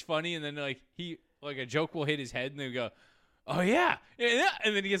thinks he's funny, and then a joke will hit his head, and they go, "Oh yeah,"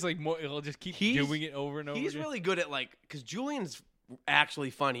 and then he gets more. He'll just keep doing it over and over. He's really good at because Julian's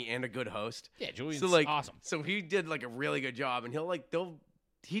actually funny and a good host. Yeah, Julian's awesome. So he did a really good job, and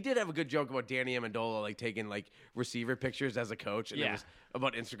he did have a good joke about Danny Amendola taking receiver pictures as a coach, and it was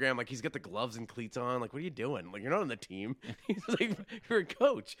about Instagram. He's got the gloves and cleats on. What are you doing? You're not on the team. He's you're a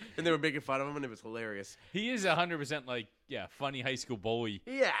coach, and they were making fun of him, and it was hilarious. He is 100% funny high school bully.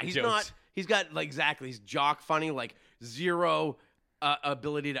 Yeah, he's jokes. not. He's got exactly. He's jock funny, zero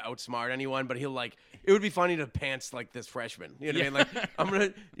ability to outsmart anyone, but he'll it would be funny to pants this freshman. You know what I mean? I'm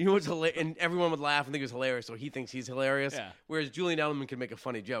gonna, what's hilarious, and everyone would laugh and think it was hilarious, so he thinks he's hilarious. Yeah. Whereas Julian Edelman can make a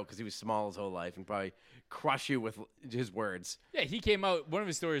funny joke because he was small his whole life and probably crush you with his words. Yeah, he came out. One of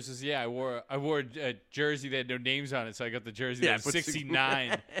his stories was, I wore a jersey that had no names on it, so I got the jersey that was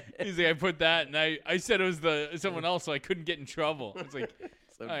 69. He's like, I put that, and I said it was someone else, so I couldn't get in trouble. It's like.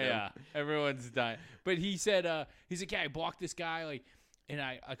 So yeah, everyone's dying. But he said, he's like, I blocked this guy, and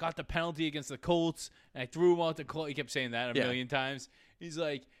I got the penalty against the Colts, and I threw him out the Colts. He kept saying that a million times. He's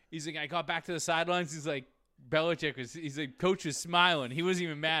like, I got back to the sidelines. He's like, coach was smiling. He wasn't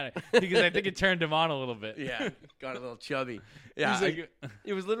even mad because I think it turned him on a little bit. Yeah, got a little chubby. Yeah,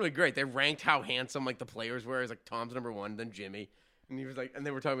 it was literally great. They ranked how handsome the players were. It was Tom's number 1, then Jimmy, and he was and they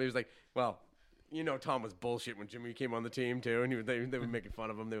were talking. He was well. Tom was bullshit when Jimmy came on the team too, and they were making fun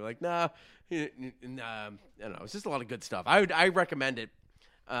of him. They were like, "Nah," I don't know. It's just a lot of good stuff. I recommend it.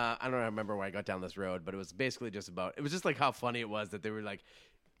 I don't remember why I got down this road, but it was basically just about. It was just how funny it was that they were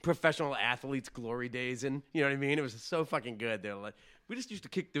professional athletes' glory days, and you know what I mean. It was so fucking good. They're we just used to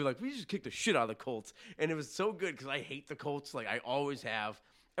kick. They're we just kicked the shit out of the Colts, and it was so good because I hate the Colts. I always have.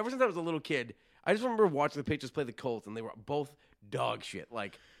 Ever since I was a little kid, I just remember watching the Patriots play the Colts, and they were both dog shit.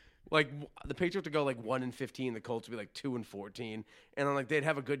 The Patriots would go 1-15, the Colts would be 2-14, and then they'd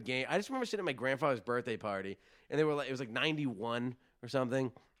have a good game. I just remember sitting at my grandfather's birthday party, and they were it was 91 or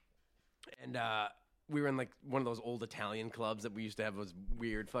something, and we were in one of those old Italian clubs that we used to have those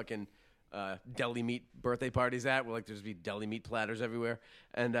weird fucking deli meat birthday parties at, where there'd be deli meat platters everywhere,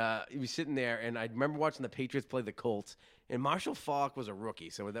 and he was sitting there, and I remember watching the Patriots play the Colts, and Marshall Faulk was a rookie,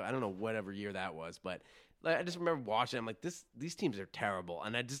 so I don't know whatever year that was, but. I just remember watching. I'm these teams are terrible,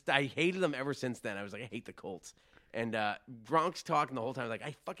 and I hated them ever since then. I was I hate the Colts, and Gronk's talking the whole time.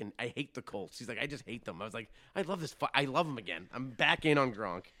 I hate the Colts. He's I just hate them. I was I love this. I love them again. I'm back in on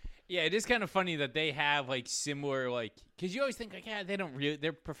Gronk. Yeah, it is kind of funny that they have similar because you always think they don't really.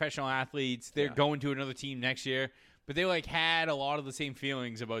 They're professional athletes. They're going to another team next year, but they had a lot of the same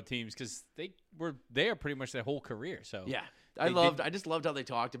feelings about teams because they were there pretty much their whole career. So yeah, I just loved how they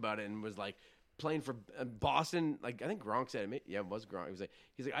talked about it and was playing for Boston. Like I think Gronk said it. Yeah, it was Gronk.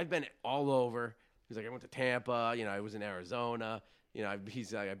 He's like I've been all over. He's like I went to Tampa. You know, I was in Arizona. You know,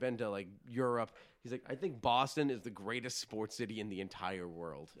 he's like I've been to like Europe. He's like I think Boston is the greatest sports city in the entire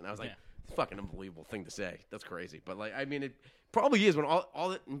world. And I was like, it's a fucking unbelievable thing to say. That's crazy. But like I mean, it probably is when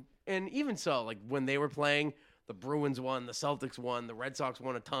all it, and even so, like when they were playing. The Bruins won, the Celtics won, the Red Sox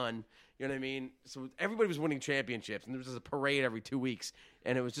won a ton. You know what I mean? So everybody was winning championships, and there was just a parade every 2 weeks,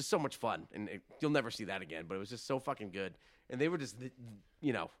 and it was just so much fun. And you'll never see that again, but it was just so fucking good. And they were just,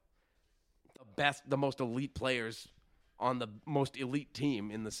 you know, the best, the most elite players on the most elite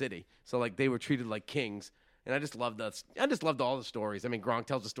team in the city. So like they were treated like kings, and I just loved all the stories. I mean, Gronk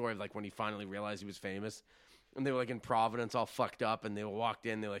tells the story of like when he finally realized he was famous, and they were like in Providence, all fucked up, and they walked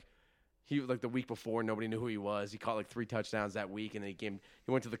in, they're like. He like the week before, nobody knew who he was. He caught like 3 touchdowns that week, and then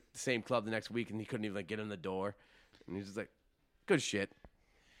he went to the same club the next week, and he couldn't even like, get in the door. And he's just like, good shit.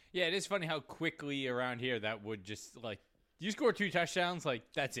 Yeah, it is funny how quickly around here that would just like you score 2 touchdowns, like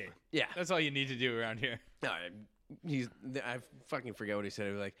that's it. Yeah, that's all you need to do around here. No, I fucking forget what he said.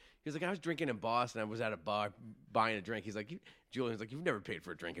 He was like I was drinking in Boston. I was at a bar buying a drink. He's like, Julian's like, you've never paid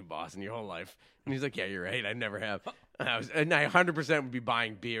for a drink in Boston your whole life. And he's like, yeah, you're right. I never have. And I 100% would be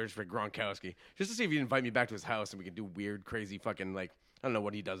buying beers for Gronkowski just to see if he'd invite me back to his house and we could do weird, crazy fucking like I don't know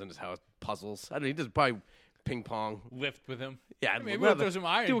what he does in his house, puzzles. I don't know. He does probably ping pong. Lift with him. Yeah, maybe we'll throw some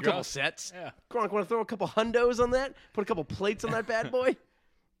iron. Do a couple sets. Yeah. Gronk, want to throw a couple hundos on that? Put a couple plates on that bad boy.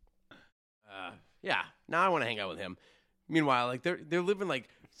 Yeah. Now I want to hang out with him. Meanwhile, like they're living like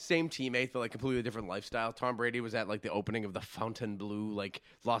same teammates, but like completely different lifestyle. Tom Brady was at like the opening of the Fontainebleau like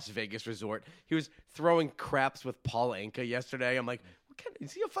Las Vegas resort. He was throwing craps with Paul Anka yesterday. I'm like, what kind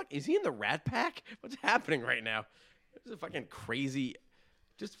of, is he in the Rat Pack? What's happening right now? This is fucking crazy.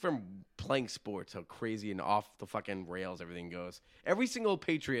 Just from playing sports, how crazy and off the fucking rails everything goes. Every single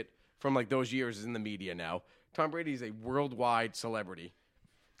Patriot from like those years is in the media now. Tom Brady is a worldwide celebrity.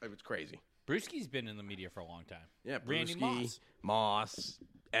 It's crazy. Brewski's been in the media for a long time. Yeah, Randy Brewski, Moss,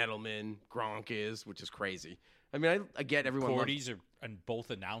 Edelman, Gronk is, which is crazy. I mean, I get everyone. McCourties are and both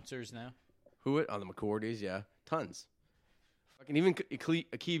announcers now. Who it? On the McCourties, yeah. Tons. Fucking even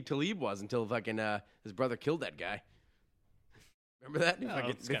Aqib Talib was until fucking his brother killed that guy. Remember that?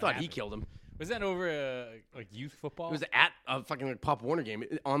 They thought he killed him. Was that over like youth football? It was at a fucking like, Pop Warner game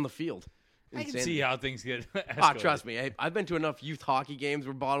on the field. I can see how things get. Trust me, I've been to enough youth hockey games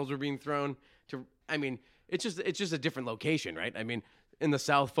where bottles were being thrown. I mean, it's just a different location, right? I mean, in the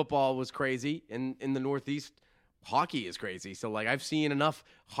South, football was crazy, and in the Northeast, hockey is crazy. So like, I've seen enough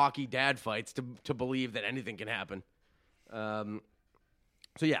hockey dad fights to believe that anything can happen.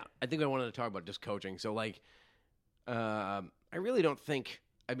 So yeah, I think I wanted to talk about just coaching. So like, I really don't think.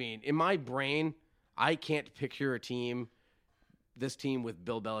 I mean, in my brain, I can't picture this team with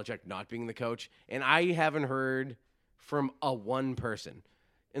Bill Belichick not being the coach, and I haven't heard from one person,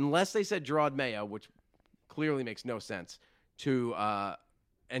 unless they said Gerard Mayo, which clearly makes no sense, to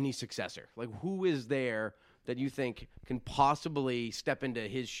any successor. Like, who is there that you think can possibly step into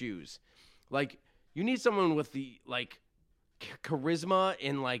his shoes? Like, you need someone with the, like, charisma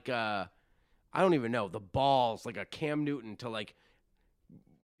and, like, I don't even know, the balls, like a Cam Newton to, like,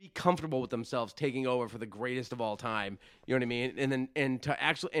 be comfortable with themselves taking over for the greatest of all time. You know what I mean?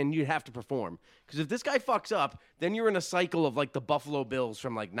 And you have to perform. Because if this guy fucks up, then you're in a cycle of like the Buffalo Bills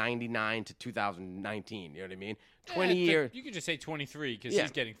from like 99 to 2019. You know what I mean? 20 years. You could just say 23 because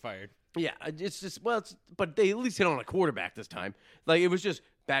he's getting fired. Yeah, it's just, but they at least hit on a quarterback this time. Like, it was just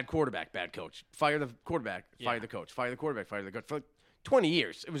bad quarterback, bad coach. Fire the quarterback, fire the coach. Fire the quarterback, fire the coach. For like 20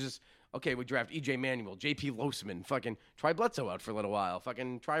 years, it was just, okay, we draft E.J. Manuel, J.P. Losman, fucking try Bledsoe out for a little while,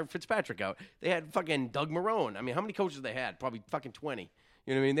 fucking try Fitzpatrick out. They had fucking Doug Marrone. I mean, how many coaches they had? Probably fucking 20.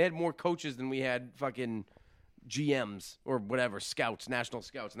 You know what I mean? They had more coaches than we had fucking GMs or whatever, scouts, national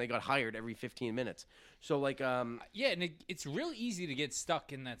scouts, and they got hired every 15 minutes. So, like, yeah, and it's real easy to get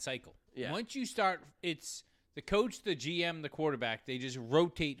stuck in that cycle. Yeah. Once you start, it's the coach, the GM, the quarterback. They just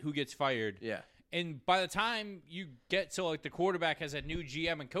rotate who gets fired. Yeah. And by the time you get to, like, the quarterback has a new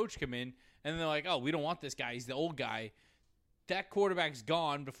GM and coach come in, and they're like, oh, we don't want this guy. He's the old guy. That quarterback's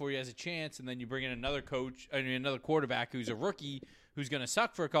gone before he has a chance, and then you bring in another quarterback who's a rookie who's going to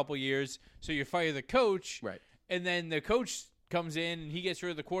suck for a couple years. So you fire the coach. Right. And then the coach comes in, and he gets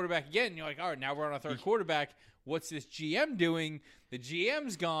rid of the quarterback again. And you're like, all right, now we're on our third quarterback. What's this GM doing? The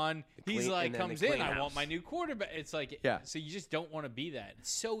GM's gone. He's like, comes in, I want my new quarterback. It's like, so you just don't want to be that.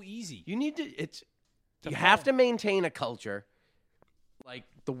 It's so easy. You need to, you have to maintain a culture, like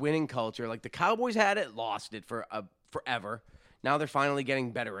the winning culture. Like the Cowboys had it, lost it for forever. Now they're finally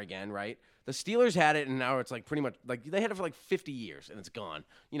getting better again, right? the Steelers had it, and now it's like pretty much like they had it for like 50 years, and it's gone.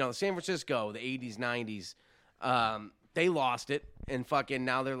 You know, San Francisco, the 80s, 90s, they lost it, and fucking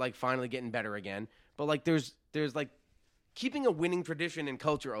now they're like finally getting better again. But like there's like keeping a winning tradition and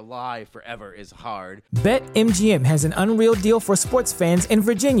culture alive forever is hard. BetMGM has an unreal deal for sports fans in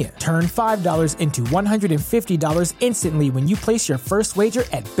Virginia. Turn $5 into $150 instantly when you place your first wager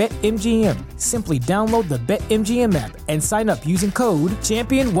at BetMGM. Simply download the BetMGM app and sign up using code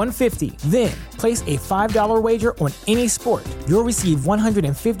Champion150. Then, place a $5 wager on any sport. You'll receive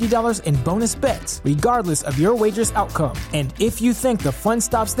 $150 in bonus bets, regardless of your wager's outcome. And if you think the fun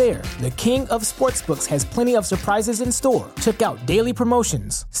stops there, the king of sportsbooks has plenty of surprises in store. Check out daily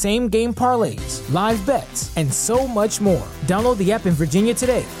promotions, same-game parlays, live bets, and so much more. Download the app in Virginia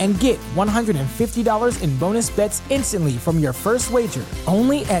today and get $150 in bonus bets instantly from your first wager.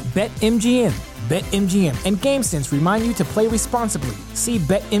 Only at BetMGM. BetMGM and GameSense remind you to play responsibly. See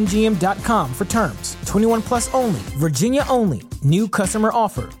BetMGM.com for terms. 21 plus only. Virginia only. New customer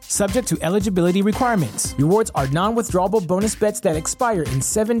offer. Subject to eligibility requirements. Rewards are non-withdrawable bonus bets that expire in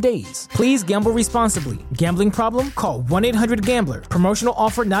 7 days. Please gamble responsibly. Gambling problem? Call 1-800-GAMBLER. Promotional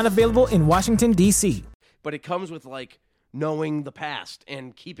offer not available in Washington, D.C. But it comes with like knowing the past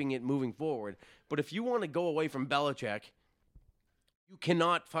and keeping it moving forward. But if you want to go away from Belichick, you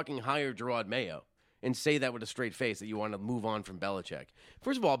cannot fucking hire Gerard Mayo and say that with a straight face that you want to move on from Belichick.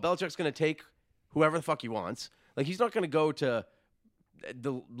 First of all, Belichick's going to take whoever the fuck he wants. Like, he's not going to go to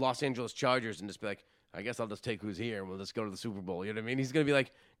the Los Angeles Chargers and just be like, I guess I'll just take who's here and we'll just go to the Super Bowl. You know what I mean? He's going to be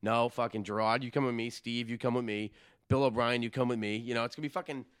like, no, fucking Gerard, you come with me. Steve, you come with me. Bill O'Brien, you come with me. You know, it's going to be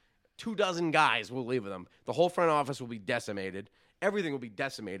fucking 24 guys we'll leave with them. The whole front office will be decimated. Everything will be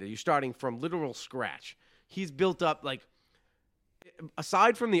decimated. You're starting from literal scratch. He's built up, like,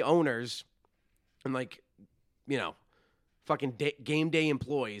 aside from the owners and, like, you know, fucking game day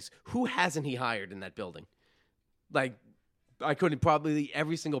employees, who hasn't he hired in that building? Like, I couldn't probably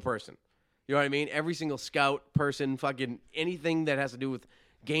every single person. You know what I mean? Every single scout person, fucking anything that has to do with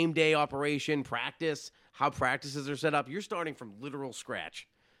game day operation, practice, how practices are set up. You're starting from literal scratch.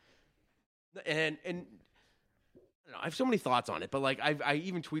 And I don't know, I have so many thoughts on it, but like I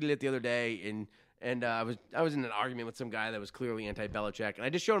even tweeted it the other day, and I was in an argument with some guy that was clearly anti-Belichick, and I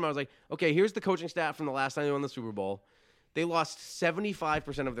just showed him, I was like, okay, here's the coaching staff from the last time they won the Super Bowl. They lost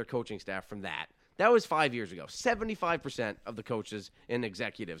 75% of their coaching staff from that. That was 5 years ago. 75% of the coaches and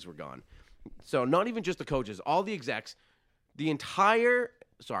executives were gone. So not even just the coaches, all the execs, the entire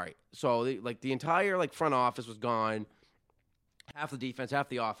front office was gone. Half the defense, half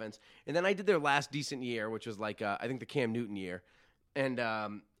the offense. And then I did their last decent year, which was like, I think the Cam Newton year. And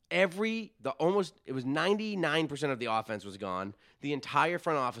it was 99% of the offense was gone. The entire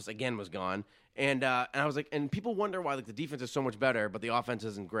front office, again, was gone. And I was like, and people wonder why like the defense is so much better, but the offense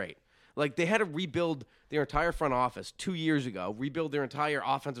isn't great. Like, they had to rebuild their entire front office 2 years ago, rebuild their entire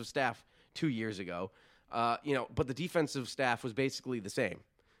offensive staff 2 years ago. But the defensive staff was basically the same.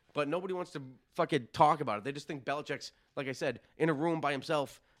 But nobody wants to fucking talk about it. They just think Belichick's, like I said, in a room by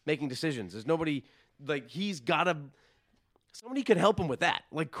himself making decisions. There's nobody, like, somebody could help him with that.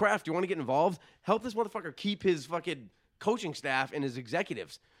 Like, Kraft, you want to get involved? Help this motherfucker keep his fucking coaching staff and his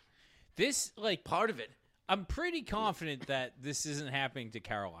executives. This, like, part of it, I'm pretty confident that this isn't happening to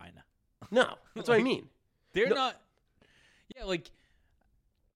Carolina. No, that's what I mean. They're not. Yeah, like,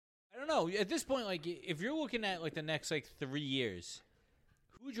 I don't know. At this point, like, if you're looking at, like, the next, like, 3 years,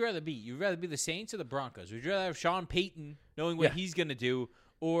 who would you rather be? You'd rather be the Saints or the Broncos? Would you rather have Sean Payton knowing what he's going to do?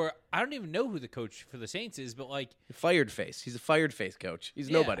 Or I don't even know who the coach for the Saints is, but, like, fired face. He's a fired face coach.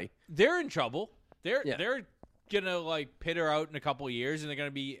 He's nobody. They're in trouble. They're going to, like, peter out in a couple of years, and they're going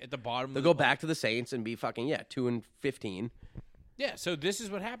to be at the bottom. They'll go back to the Saints and be fucking, 2-15. Yeah, so this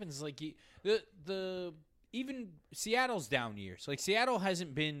is what happens. Like, even Seattle's down years. Like, Seattle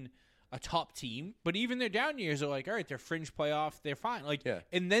hasn't been a top team, but even their down years are like, all right, they're fringe playoff, they're fine. Like,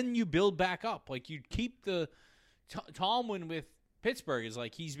 and then you build back up. Like, you keep the Tomlin with Pittsburgh is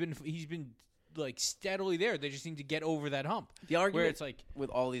like he's been like steadily there. They just need to get over that hump. The argument where it's like with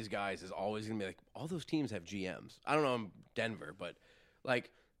all these guys is always gonna be like, all those teams have GMs. I don't know in Denver, but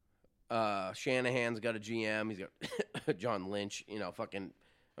like Shanahan's got a GM. He's got John Lynch.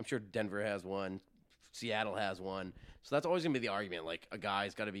 I'm sure Denver has one. Seattle has one. So that's always gonna be the argument. Like, a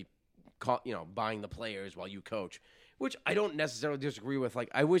guy's got to be buying the players while you coach, which I don't necessarily disagree with. Like,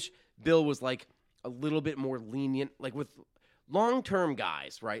 I wish Bill was like a little bit more lenient, like with long-term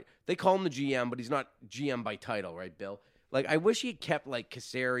guys, right? They call him the GM, but he's not GM by title, right, Bill? Like, I wish he kept like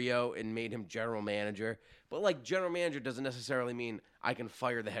Caserio and made him general manager, but like general manager doesn't necessarily mean I can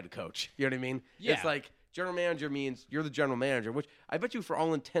fire the head coach. You know what I mean? Yeah. It's like General manager means you're the general manager, which I bet you for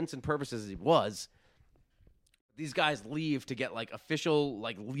all intents and purposes he was. These guys leave to get like official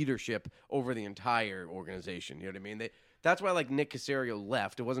like leadership over the entire organization. You know what I mean? That's why like Nick Caserio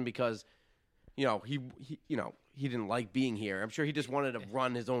left. It wasn't because, he didn't like being here. I'm sure he just wanted to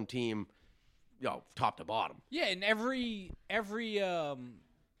run his own team, top to bottom. Yeah, and every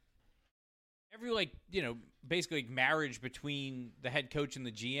like, basically like marriage between the head coach and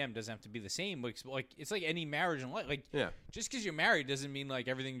the GM doesn't have to be the same. Like it's like any marriage in life. Like just because you're married doesn't mean like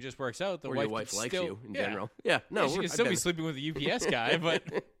everything just works out. Or your wife likes you in general. Yeah, she can still be sleeping with a UPS guy, but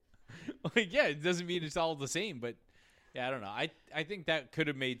like it doesn't mean it's all the same. But yeah, I don't know. I think that could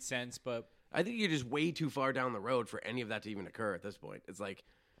have made sense, but I think you're just way too far down the road for any of that to even occur at this point. It's like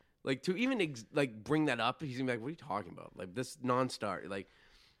to even bring that up, he's gonna be like, "What are you talking about? Like this non-start, like."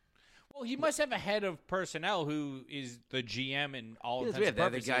 Well, he must have a head of personnel who is the GM and all intents and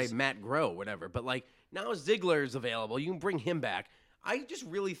purposes. The guy Matt Groh, whatever. But like now Ziegler is available. You can bring him back. I just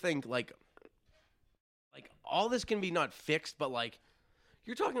really think like all this can be not fixed, but like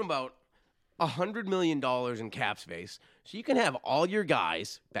you're talking about $100 million in cap space, so you can have all your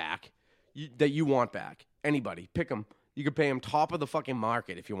guys back that you want back. Anybody, pick them. You could pay them top of the fucking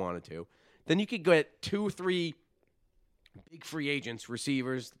market if you wanted to. Then you could get 2-3 big free agents,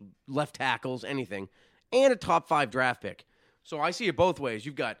 receivers, left tackles, anything, and a top 5 draft pick. So I see it both ways.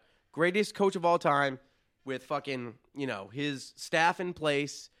 You've got greatest coach of all time with fucking, his staff in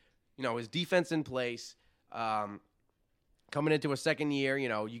place, his defense in place, coming into a second year.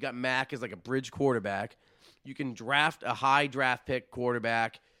 You got Mac as like a bridge quarterback. You can draft a high draft pick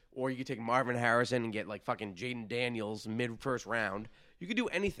quarterback, or you could take Marvin Harrison and get like fucking Jaden Daniels mid-first round. You could do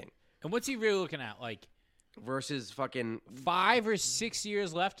anything. And what's he really looking at? Like, versus fucking 5 or 6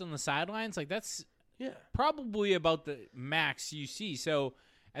 years left on the sidelines. Like that's probably about the max you see. So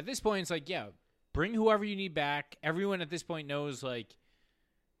at this point, it's like, bring whoever you need back. Everyone at this point knows, like,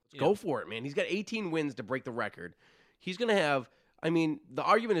 go for it, man. He's got 18 wins to break the record. He's gonna have. I mean, the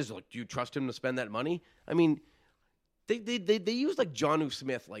argument is like, do you trust him to spend that money? I mean, they use like Jonnu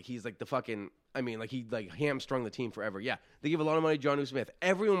Smith, like he's like the fucking. I mean, like he like hamstrung the team forever. Yeah, they give a lot of money to Jonnu Smith.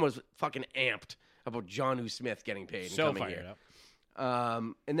 Everyone was fucking amped about Jonnu Smith getting paid and coming fired here.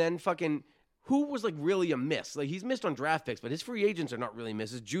 Up. And then fucking who was like really a miss? Like he's missed on draft picks, but his free agents are not really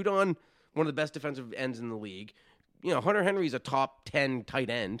misses. Judon, one of the best defensive ends in the league. Hunter Henry's a top 10 tight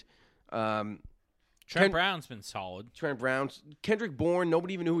end. Trent Brown's been solid. Trent Brown. Kendrick Bourne,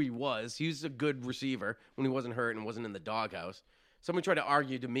 nobody even knew who he was. He was a good receiver when he wasn't hurt and wasn't in the doghouse. Somebody tried to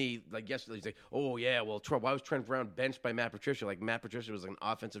argue to me, like yesterday, he's like, oh, yeah, well, why was Trent Brown benched by Matt Patricia? Like, Matt Patricia was like an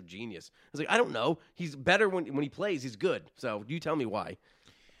offensive genius. I was like, I don't know. He's better when he plays. He's good. So you tell me why.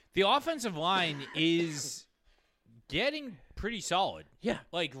 The offensive line is getting pretty solid. Yeah.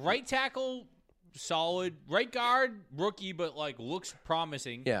 Like, right tackle, solid. Right guard, rookie, but, like, looks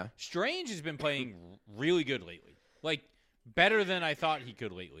promising. Yeah. Strange has been playing really good lately. Like, better than I thought he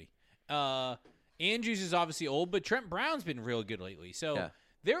could lately. Andrews is obviously old, but Trent Brown's been real good lately. So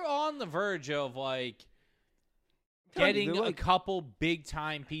they're on the verge of, like, getting a couple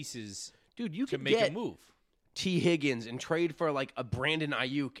big-time pieces to make a move. T. Higgins and trade for, like, a Brandon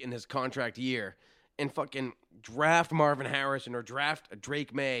Ayuk in his contract year and fucking draft Marvin Harrison or draft a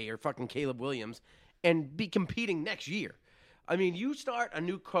Drake May or fucking Caleb Williams and be competing next year. I mean, you start a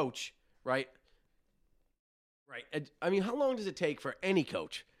new coach, right? Right. I mean, how long does it take for any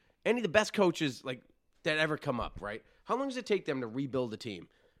coach? Any of the best coaches like that ever come up, right? How long does it take them to rebuild a team?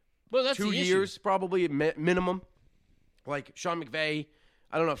 Well, that's 2 years, probably minimum. Like Sean McVay,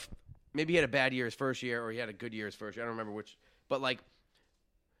 I don't know if maybe he had a bad year his first year or he had a good year his first year. I don't remember which. But like,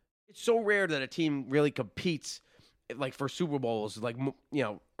 it's so rare that a team really competes like for Super Bowls, like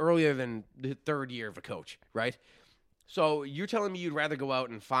earlier than the third year of a coach, right? So you're telling me you'd rather go out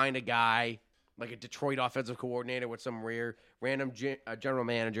and find a guy like a Detroit offensive coordinator with some random general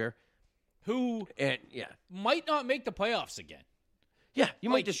manager who might not make the playoffs again. Yeah, you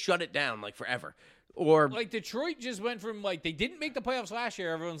might just shut it down like forever. Or like Detroit just went from like they didn't make the playoffs last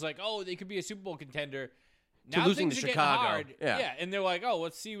year. Everyone's like, oh, they could be a Super Bowl contender. Now losing things to are Chicago. getting hard. Yeah, and they're like, oh,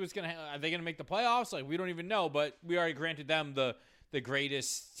 let's see what's gonna. Are they gonna make the playoffs? Like we don't even know, but we already granted them the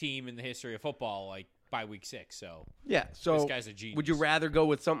greatest team in the history of football, like by week 6. So so this guy's a genius. Would you rather go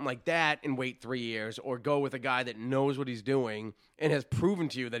with something like that and wait 3 years, or go with a guy that knows what he's doing and has proven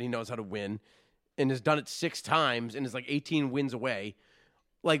to you that he knows how to win, and has done it 6 times and is like 18 wins away?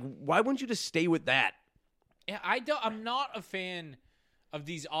 Like, why wouldn't you just stay with that? Yeah, I'm not a fan of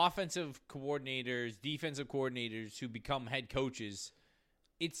these offensive coordinators, defensive coordinators who become head coaches.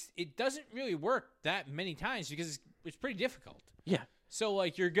 It doesn't really work that many times because it's pretty difficult. Yeah. So,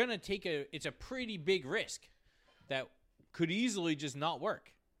 like, you're going to take it's a pretty big risk that could easily just not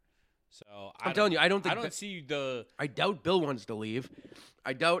work. So, I'm telling you, I don't see the... I doubt Bill wants to leave.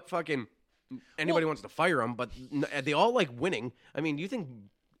 I doubt fucking anybody wants to fire him, but they all like winning. I mean, do you think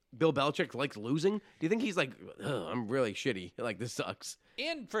Bill Belichick likes losing? Do you think he's like, I'm really shitty, like, this sucks?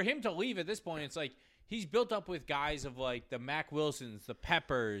 And for him to leave at this point, it's like he's built up with guys of, like, the Mac Wilsons, the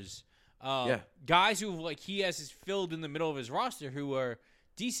Peppers, guys who, like, he has filled in the middle of his roster who are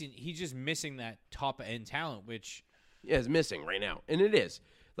decent. He's just missing that top-end talent, which... Yeah, it's missing right now. And it is.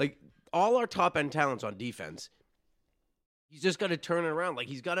 Like, all our top-end talents on defense, he's just got to turn it around. Like,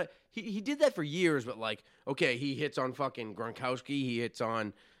 he's got to... He did that for years, but, like, okay, he hits on fucking Gronkowski. He hits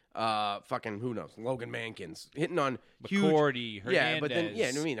on fucking, who knows, Logan Mankins. Hitting on McCourty, Hernandez. Yeah, but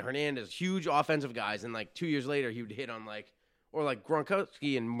then, I mean, Hernandez, huge offensive guys. And, like, 2 years later, he would hit on, like... Or, like,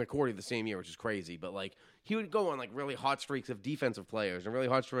 Gronkowski and McCourty the same year, which is crazy. But, like, he would go on, like, really hot streaks of defensive players and really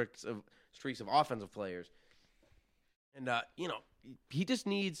hot streaks of offensive players. And, you know, he just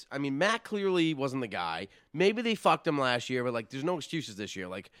needs... I mean, Matt clearly wasn't the guy. Maybe they fucked him last year, but, like, there's no excuses this year.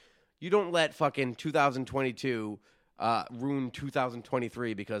 Like, you don't let fucking 2022 ruin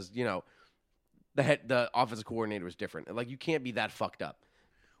 2023 because, you know, the offensive coordinator was different. Like, you can't be that fucked up.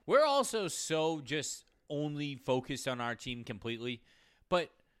 We're also so just only focused on our team completely.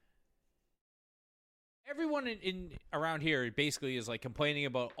 But everyone in around here basically is, like, complaining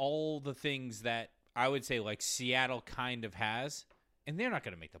about all the things that I would say, like, Seattle kind of has, and they're not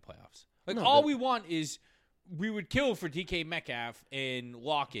going to make the playoffs. Like, all we want is we would kill for DK Metcalf and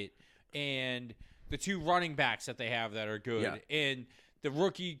Lockett and the two running backs that they have that are good, and the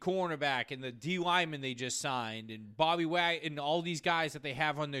rookie cornerback and the D lineman they just signed, and Bobby Wag and all these guys that they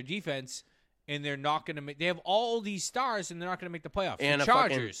have on their defense, and they're not going to make. They have all these stars, and they're not going to make the playoffs. And the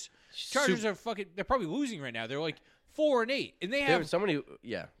Chargers are fucking. They're probably losing right now. They're like 4-8, and they have so many.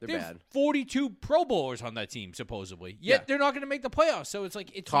 Yeah, they're bad. 42 Pro Bowlers on that team supposedly. Yet they're not going to make the playoffs. So it's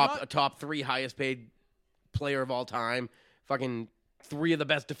like it's a top 3 highest paid player of all time. Fucking 3 of the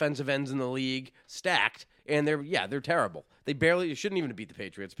best defensive ends in the league stacked, and they're terrible. They shouldn't even beat the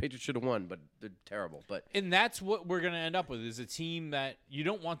Patriots. The Patriots should have won, but they're terrible. And that's what we're going to end up with is a team that you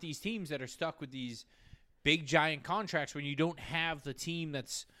don't want these teams that are stuck with these big giant contracts when you don't have the team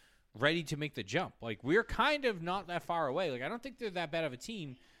that's ready to make the jump. Like, we're kind of not that far away. Like, I don't think they're that bad of a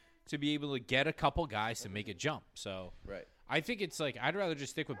team to be able to get a couple guys to make a jump. So I think it's like I'd rather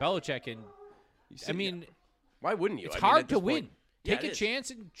just stick with Belichick. And I mean, why wouldn't you? It's hard to win. Take a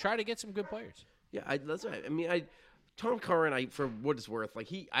chance and try to get some good players. Yeah, that's right. I mean, Tom Curran, for what it's worth, like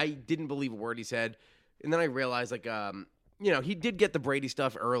I didn't believe a word he said, and then I realized, like, you know, he did get the Brady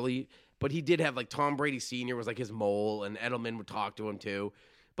stuff early, but he did have, like, Tom Brady Sr. was like his mole, and Edelman would talk to him too.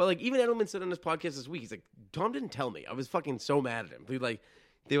 But, like, even Edelman said on his podcast this week, he's like, Tom didn't tell me. I was fucking so mad at him.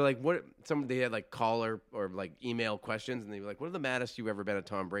 They were like, what? They had, like, caller or, like, email questions, and they were like, what are the maddest you ever been at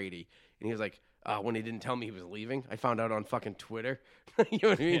Tom Brady? And he was like, when he didn't tell me he was leaving. I found out on fucking Twitter. You know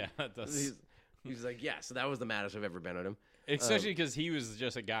what I mean? Yeah, that does. He's like, yeah, so that was the maddest I've ever been at him. Especially because he was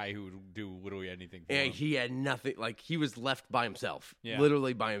just a guy who would do literally anything for and him. He had nothing. Like, he was left by himself. Yeah.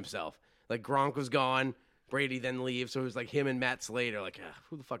 Literally by himself. Like, Gronk was gone. Brady then leaves. So it was like him and Matt Slater. Like,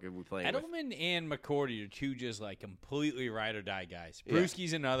 who the fuck are we playing with? Edelman and McCourty are two just, like, completely ride or die guys.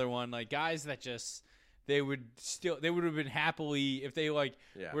 Brewski's another one. Like, guys that just... They would have been happily, if they, like,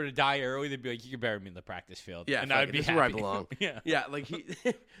 were to die early, they'd be like, you can bury me in the practice field. Yeah, and I'd be this happy. is where I belong. Yeah, like, he,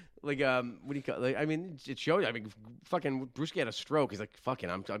 like, what do you call, like, I mean, it showed, I mean, fucking, Brewski had a stroke. He's like, fucking,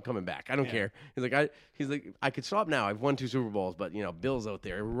 I'm coming back. I don't care. He's like, I could stop now. I've won 2 Super Bowls, but, you know, Bill's out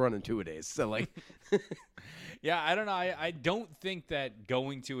there. We're running 2-a-days. So, like. Yeah, I don't know. I don't think that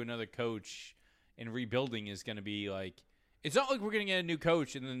going to another coach and rebuilding is going to be, like, it's not like we're going to get a new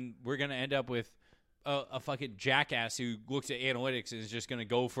coach and then we're going to end up with a fucking jackass who looks at analytics and is just going to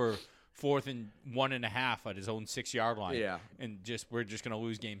go for 4th and 1.5 at his own 6-yard line. Yeah. And we're just going to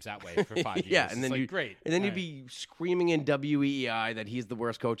lose games that way for 5 years. Yeah, and then like, great. And then you'd be screaming in WEEI that he's the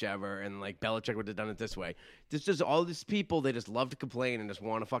worst coach ever and, like, Belichick would have done it this way. There's just all these people, they just love to complain and just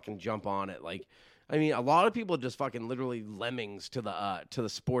want to fucking jump on it. Like, I mean, a lot of people are just fucking literally lemmings to the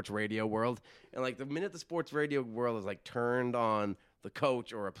sports radio world. And, like, the minute the sports radio world is, like, turned on the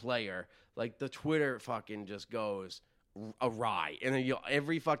coach or a player, like, the Twitter fucking just goes awry. And then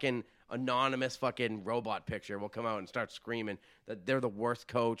every fucking anonymous fucking robot picture will come out and start screaming that they're the worst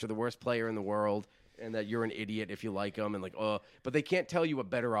coach or the worst player in the world and that you're an idiot if you like them. And, like, but they can't tell you a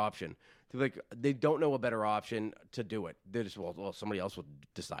better option. They're like, they don't know a better option to do it. They're just, well, somebody else will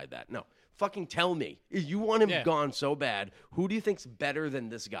decide that. No. Fucking tell me. If you want him gone so bad, who do you think's better than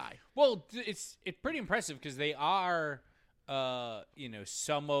this guy? Well, it's pretty impressive because they are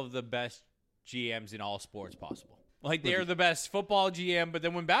some of the best GMs in all sports possible. Like, they're the best football GM, but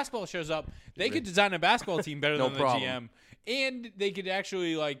then when basketball shows up, they could design a basketball team better No than problem. the GM. And they could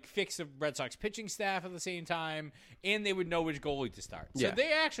actually, fix the Red Sox pitching staff at the same time, and they would know which goalie to start. So Yeah.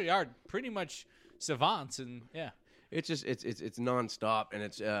 they actually are pretty much savants, and, yeah. It's just it's nonstop, and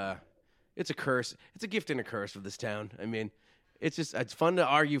it's a curse. It's a gift and a curse of this town. I mean, it's fun to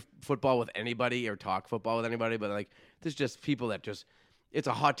argue football with anybody or talk football with anybody, but like there's just people that just it's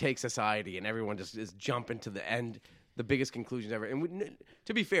a hot take society, and everyone just is jumping to the end, the biggest conclusions ever. And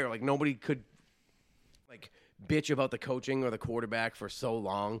to be fair, like nobody could bitch about the coaching or the quarterback for so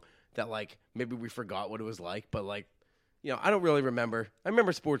long that like maybe we forgot what it was like. But like, I don't really remember. I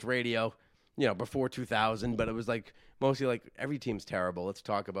remember sports radio, before 2000, but it was like mostly like every team's terrible. Let's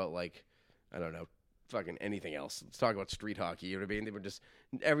talk about like, I don't know, fucking anything else. Let's talk about street hockey. You know what I mean? They were just,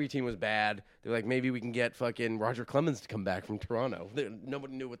 every team was bad. They're like, maybe we can get fucking Roger Clemens to come back from Toronto.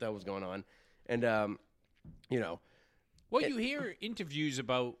 Nobody knew what that was going on. And, Well, you hear interviews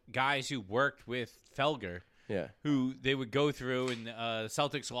about guys who worked with Felger, yeah. who they would go through, and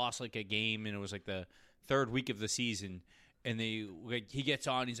Celtics lost like a game, and it was like the third week of the season, and he gets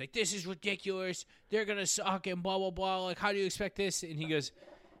on, he's like, "This is ridiculous. They're gonna suck," and blah blah blah. Like, how do you expect this? And he goes,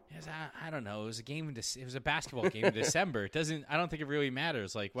 "I don't know. It was a game. It was a basketball game in December. It doesn't. I don't think it really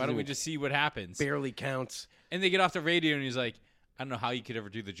matters. Like, why don't we just see what happens?" Barely counts. And they get off the radio, and he's like, "I don't know how you could ever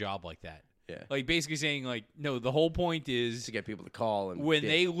do the job like that." Yeah. Like, basically saying, like, no, the whole point is To get people to call. And when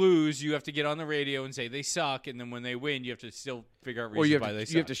they lose, you have to get on the radio and say they suck, and then when they win, you have to still figure out or reasons why they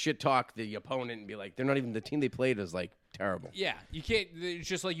suck. you have to shit talk the opponent and be like, they're not even, the team they played is like terrible. Yeah, you can't. It's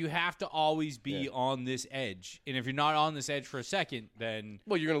just like you have to always be on this edge, and if you're not on this edge for a second, then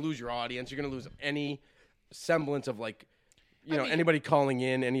Well, you're going to lose your audience. You're going to lose any semblance of like, anybody calling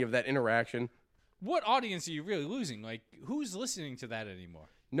in, any of that interaction. what audience are you really losing? Like, who's listening to that anymore?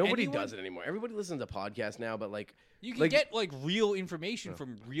 Nobody Anyone? does it anymore. Everybody listens to podcasts now, but like You can get like real information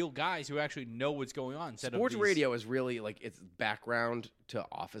from real guys who actually know what's going on. Instead sports of these, radio is really like it's background to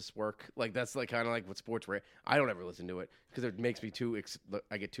office work. Like that's like kind of like what sports radio. I don't ever listen to it because it makes me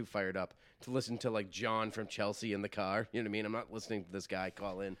I get too fired up to listen to like John from Chelsea in the car. You know what I mean? I'm not listening to this guy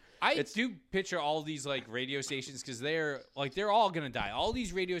call in. I do picture all these like radio stations because they're all gonna die. All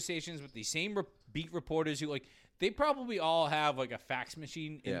these radio stations with the same beat reporters who like. They probably all have like a fax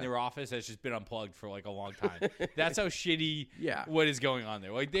machine in their office that's just been unplugged for like a long time. That's how shitty what is going on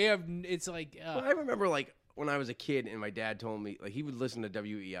there. Like they have, it's like. Well, I remember like when I was a kid and my dad told me like he would listen to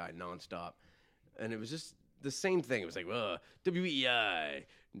WEI nonstop, and it was just the same thing. It was like WEI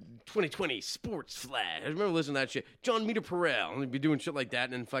 2020 Sports Flash. I remember listening to that shit. John Meter Perel, and they'd be doing shit like that,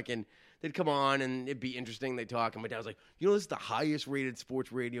 and then fucking. They'd come on and it'd be interesting. They'd talk, and my dad was like, this is the highest rated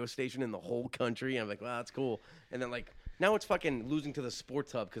sports radio station in the whole country. And I'm like, wow, that's cool. And then, like, now it's fucking losing to the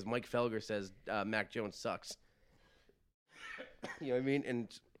Sports Hub because Mike Felger says Mac Jones sucks. You know what I mean? And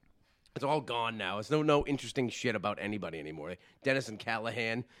it's all gone now. It's no interesting shit about anybody anymore. Dennis and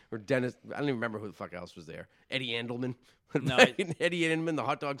Callahan, or Dennis, I don't even remember who the fuck else was there. Eddie Andelman. No, Eddie Andelman, the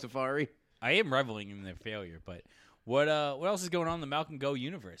hot dog safari. I am reveling in their failure, but. What else is going on in the Malcolm Go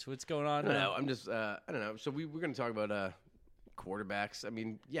universe? What's going on? I don't know. I'm just I don't know. So we're going to talk about quarterbacks. I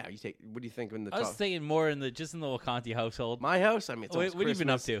mean, yeah. What do you think when the I was thinking more in the LeConte household. my house? I mean, it's What have you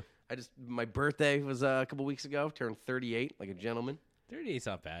been up Christmas. to? My birthday was a couple weeks ago. Turned 38, like a gentleman. 38's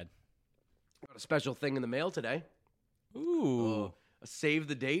not bad. Got a special thing in the mail today. Ooh. A save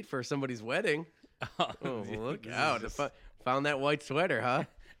the date for somebody's wedding. Oh, look out! Found that white sweater, huh?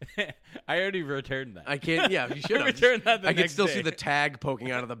 I already returned that. I can't. Yeah, you should have. returned that the I can next still day. see the tag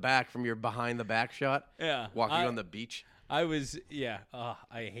poking out of the back from your behind the back shot. Yeah. walking on the beach. I was, yeah. Oh,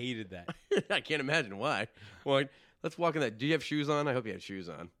 I hated that. I can't imagine why. Well, let's walk in that. Do you have shoes on? I hope you had shoes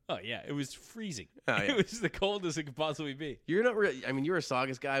on. Oh, yeah. It was freezing. Oh, yeah. It was the coldest it could possibly be. You're not really. I mean, you're a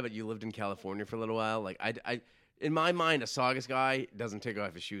Saugus guy, but you lived in California for a little while. Like I in my mind, a Saugus guy doesn't take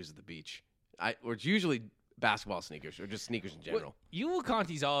off his shoes at the beach. Or it's usually basketball sneakers or just sneakers in general. You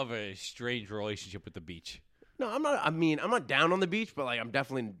LeContes all have a strange relationship with the beach. No, I'm not. I mean, I'm not down on the beach, but like, I'm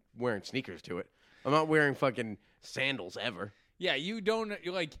definitely wearing sneakers to it. I'm not wearing fucking sandals ever. Yeah, you don't.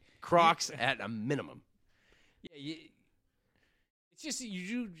 You're like Crocs at a minimum. Yeah, it's just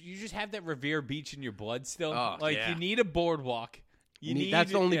you just have that Revere Beach in your blood still. Oh, like yeah. you need a boardwalk.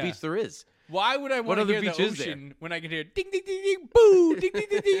 That's the only yeah. beach there is. Why would I want to other hear the beach is there? ocean when I can hear ding ding ding ding boo ding ding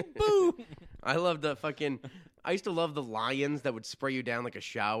ding ding boo? I love the fucking. I used to love the lions that would spray you down like a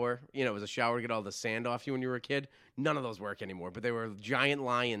shower. You know, it was a shower to get all the sand off you when you were a kid. None of those work anymore, but they were giant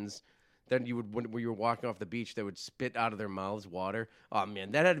lions then when you were walking off the beach, they would spit out of their mouths water. Oh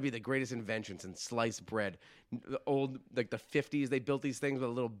man, that had to be the greatest invention since sliced bread. The old, like the 50s, they built these things with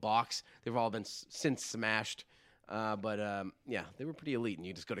a little box. They've all been since smashed. But yeah, they were pretty elite. And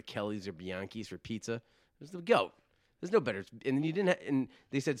you just go to Kelly's or Bianchi's for pizza. It was the GOAT. There's no better. And you didn't. And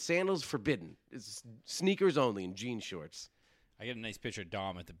they said sandals forbidden. It's sneakers only and jean shorts. I get a nice picture of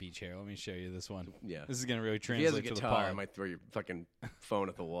Dom at the beach here. Let me show you this one. Yeah. This is going to really If he translate has a to the guitar, I pod. might throw your fucking phone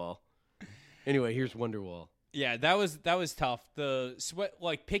at the wall. Anyway, here's Wonderwall. Yeah, that was tough. The sweat,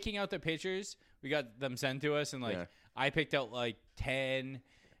 like picking out the pictures, we got them sent to us, and like Yeah. I picked out like 10,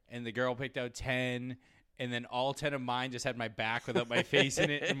 and the girl picked out 10, and then all 10 of mine just had my back without my face in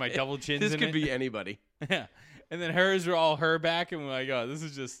it and my double chins This in could it. be anybody. Yeah, and then hers were all her back, and we're like, oh, this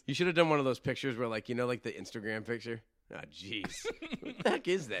is just. You should have done one of those pictures where, like, like the Instagram picture. Ah, jeez. What the heck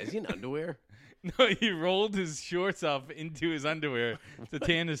is that? Is he in underwear? No, he rolled his shorts up into his underwear to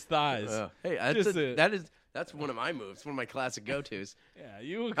tan his thighs. Hey, that's one of my moves. One of my classic go-tos. Yeah,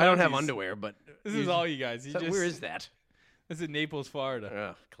 you. I don't have Conties. underwear, but This is all you guys. You just, where is that? This is in Naples,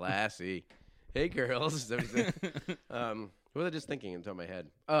 Florida. Oh, classy. Hey, girls. What was I just thinking in top of my head?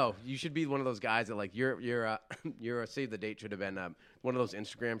 Oh, you should be one of those guys that like your save the date should have been one of those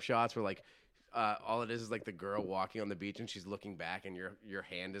Instagram shots where like all it is like the girl walking on the beach and she's looking back and your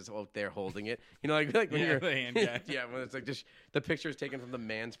hand is out there holding it. You know, like when Yeah, you're the hand guy. yeah, when it's like just the picture is taken from the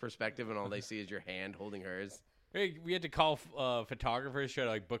man's perspective and all they see is your hand holding hers. Hey, we had to call photographers, try to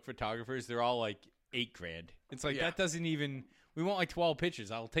like book photographers. They're all like $8,000. It's like Yeah. that doesn't even. We want like 12 pictures.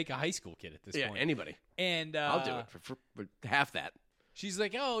 I'll take a high school kid at this Yeah, point. anybody. And I'll do it for half that. she's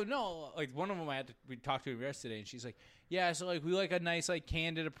like, "Oh no!" Like one of them, we talked to him yesterday, and she's like, "Yeah, so like we like a nice like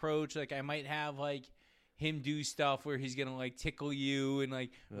candid approach. Like I might have like him do stuff where he's gonna like tickle you and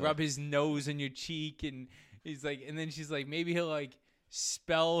like rub his nose on your cheek, and he's like, and then she's like, maybe he'll like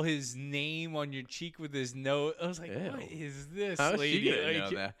spell his name on your cheek with his nose." I was like, Ew. "What is this, How is lady?" she gonna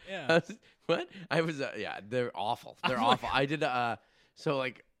Like, know that? Yeah. What? I was they're awful. They're awful. I did so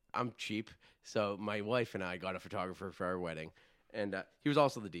like I'm cheap. So my wife and I got a photographer for our wedding, and he was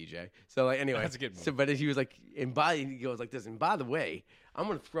also the DJ. So like anyway, That's a good move. So but he was like, he goes like this. And by the way, I'm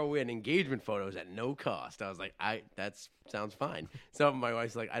gonna throw in engagement photos at no cost. I was like, that sounds fine. So my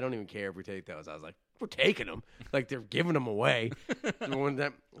wife's like, I don't even care if we take those. I was like, we're taking them. Like they're giving them away.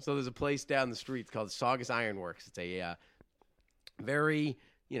 So there's a place down the street called Saugus Ironworks. It's a very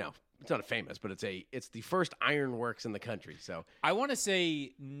it's not famous, but it's the first ironworks in the country. So I want to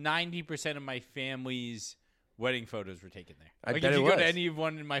say 90% of my family's wedding photos were taken there. I Like bet if it you go to was. any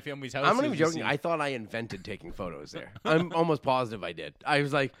one in my family's house, I'm not even you joking. see- I thought I invented taking photos there. I'm almost positive I did. I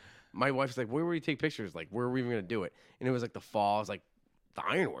was like, my wife's like, where were you take pictures? Like, where were we even going to do it? And it was like the fall. I was like, the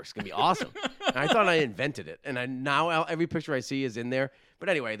ironworks is going to be awesome. And I thought I invented it. And now every picture I see is in there. But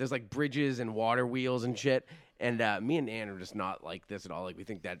anyway, there's like bridges and water wheels and shit. And me and Ann are just not like this at all. Like, we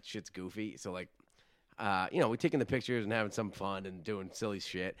think that shit's goofy. So, like, we're taking the pictures and having some fun and doing silly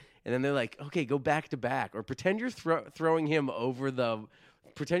shit. And then they're like, okay, go back to back. Or pretend you're throwing him over the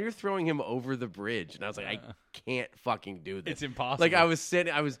bridge. And I was like, I can't fucking do this. It's impossible. Like, I was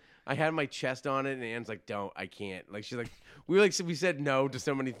sitting, I had my chest on it, and Ann's like, I can't. Like, she's like, we said no to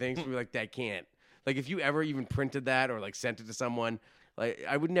so many things. We were like, that can't. Like, if you ever even printed that or, like, sent it to someone, like,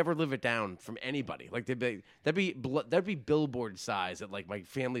 I would never live it down from anybody. Like, that'd be billboard size at, like, my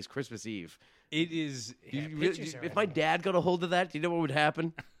family's Christmas Eve. It is. Yeah, pictures are If my dad got a hold of that, do you know what would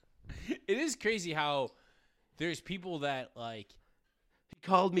happen? It is crazy how there's people that like. He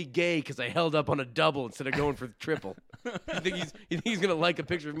called me gay because I held up on a double instead of going for the triple. You think he's gonna like a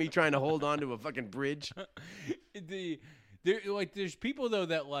picture of me trying to hold on to a fucking bridge? There's people though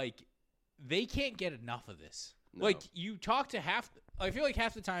that like they can't get enough of this. No. Like you talk to I feel like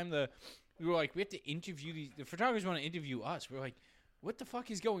half the time we were like, we have to interview the photographers want to interview us. We're like, what the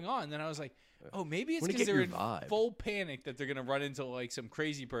fuck is going on? And then I was like, oh, maybe it's Wanna because get they're your in vibe. full panic that they're gonna run into like some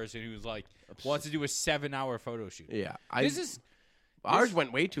crazy person who's like wants to do a 7-hour photo shoot. Yeah, ours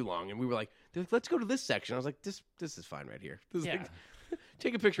went way too long, and we were like, let's go to this section. I was like, this is fine right here. This is Yeah. like,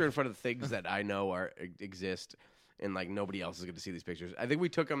 take a picture in front of things that I know exist, and like nobody else is going to see these pictures. I think we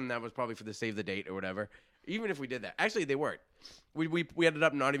took them, and that was probably for the save the date or whatever. Even if we did that, actually they weren't. We ended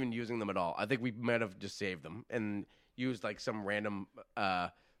up not even using them at all. I think we might have just saved them and used like some random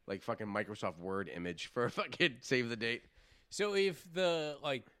like fucking Microsoft Word image for fucking save the date. So if the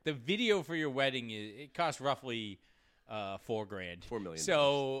video for your wedding it costs roughly $4,000, $4 million.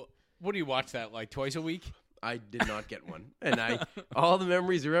 So what do you watch that like twice a week? I did not get one, and all the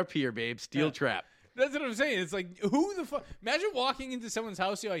memories are up here, babe. Steel trap. That's what I'm saying. It's like, who the fuck? Imagine walking into someone's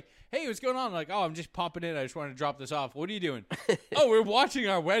house. You're like, hey, what's going on? Like, oh, I'm just popping in. I just want to drop this off. What are you doing? Oh, we're watching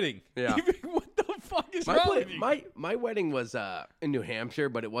our wedding. Yeah. What the fuck is wrong with you? My wedding was in New Hampshire,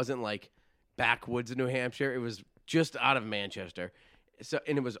 but it wasn't like backwoods of New Hampshire. It was just out of Manchester. So,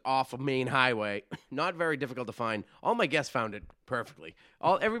 and it was off a main highway. Not very difficult to find. All my guests found it perfectly.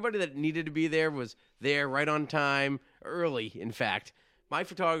 Everybody that needed to be there was there right on time, early, in fact. My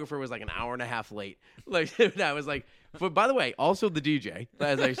photographer was like an hour and a half late. Like I was like, but by the way, also the DJ,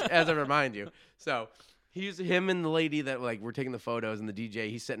 as I remind you. So him and the lady that like were taking the photos and the DJ,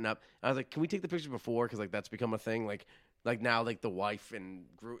 he's setting up. I was like, can we take the pictures before? Because like that's become a thing. Like now like the wife and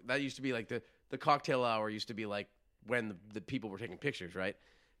group, that used to be like the cocktail hour used to be like when the people were taking pictures, right?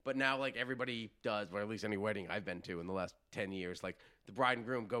 But now like everybody does, or at least any wedding I've been to in the last 10 years, like the bride and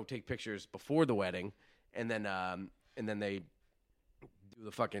groom go take pictures before the wedding, and then they do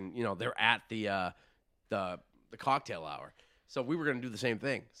the fucking, they're at the cocktail hour. So we were going to do the same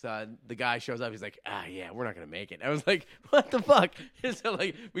thing. So the guy shows up. He's like, yeah, we're not going to make it. I was like, what the fuck? So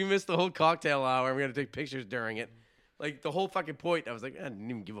like we missed the whole cocktail hour. And we got to take pictures during it. Like the whole fucking point. I was like, I didn't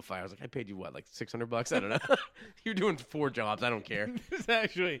even give a fuck. I was like, I paid you what, like $600? I don't know. You're doing 4 jobs. I don't care. It's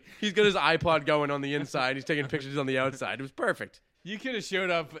actually, He's got his iPod going on the inside. He's taking pictures on the outside. It was perfect. you could have showed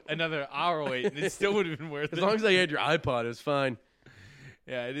up another hour late and it still would have been worth it. As long as I had your iPod, it was fine.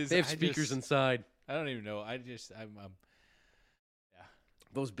 Yeah, it is. They have speakers inside. I don't even know. I'm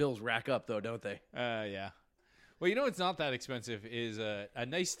Those bills rack up, though, don't they? yeah. Well, it's not that expensive is a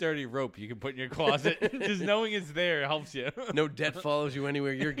nice sturdy rope you can put in your closet. Just knowing it's there helps you. No debt follows you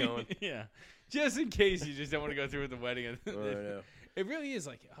anywhere you're going. Yeah. Just in case you just don't want to go through with the wedding. Oh, no. It really is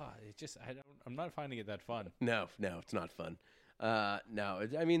like, I'm not finding it that fun. No, it's not fun. No,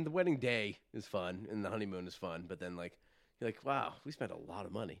 I mean, the wedding day is fun and the honeymoon is fun, but then like, you're like, wow, we spent a lot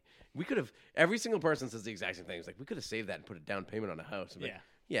of money. We could have, every single person says the exact same thing. It's like, we could have saved that and put a down payment on a house. I'm like,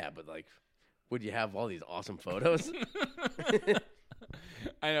 yeah, but like, would you have all these awesome photos?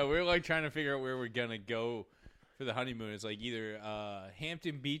 I know. We're like trying to figure out where we're going to go for the honeymoon. It's like either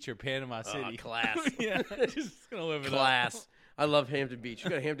Hampton Beach or Panama City. Class. Yeah, just going to live it Class. up. I love Hampton Beach. You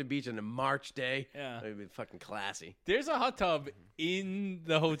go to Hampton Beach on a March day. Yeah. It'd be fucking classy. There's a hot tub in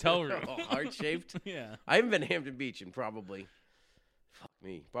the hotel room. Heart-shaped? Yeah. I haven't been to Hampton Beach in probably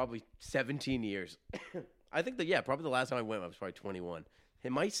 17 years. I think probably the last time I went, I was probably 21.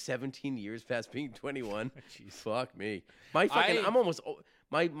 Am I 17 years past being 21? Jeez. Fuck me. I'm almost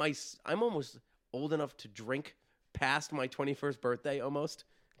old enough to drink past my 21st birthday almost.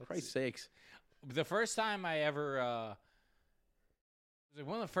 Christ's sakes. The first time I ever, it was like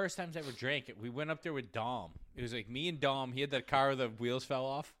one of the first times I ever drank it. We went up there with Dom. It was like me and Dom. He had that car where the wheels fell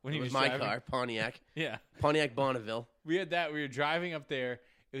off when he was my driving. car, Pontiac. Yeah. Pontiac Bonneville. We had that. We were driving up there.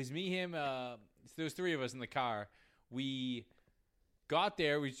 It was me, him. There was 3 of us in the car. We got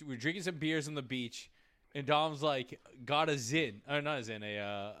there. We were drinking some beers on the beach, and Dom's like, got a tin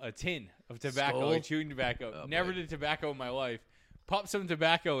of tobacco, Skull? like chewing tobacco. Oh, Never boy. did tobacco in my life. Pop some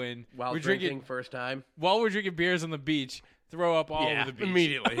tobacco in While we're drinking first time. while we're drinking beers on the beach. Throw up all over the beach.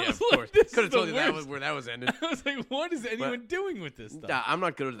 Immediately. I Yeah, was of like, course. this Could is have told the you that worst. was where that was ended. I was like, what is anyone doing with this stuff? Nah, I'm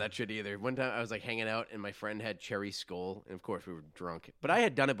not good at that shit either. One time I was like hanging out and my friend had cherry skull, and of course we were drunk. But I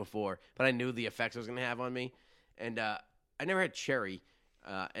had done it before, but I knew the effects it was gonna have on me, and I never had cherry.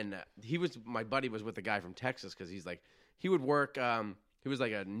 And my buddy was with a guy from Texas because he would work. He was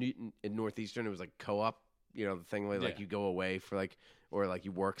like in Northeastern. It was like co-op, the thing where like you go away for or like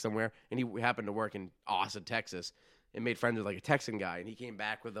you work somewhere, and he happened to work in Austin, Texas. And made friends with like a Texan guy, and he came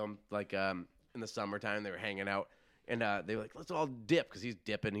back with them in the summertime. They were hanging out, and they were like, "Let's all dip," because he's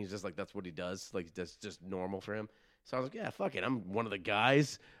dipping. He's just like that's what he does. Like that's just normal for him. So I was like, "Yeah, fuck it, I'm one of the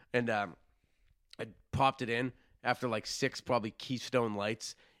guys." And I popped it in after like 6 probably Keystone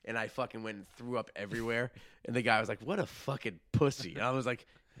Lights, and I fucking went and threw up everywhere. And the guy was like, "What a fucking pussy!" And I was like,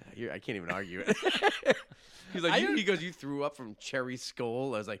 I can't even argue it. He's like, he goes, "You threw up from cherry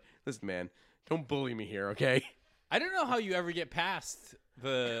skull." I was like, "Listen, man, don't bully me here, okay?" I don't know how you ever get past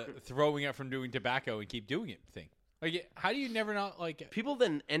the throwing up from doing tobacco and keep doing it thing. Like, how do you never not like? People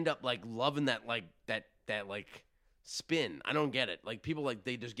then end up like loving that spin. I don't get it. Like people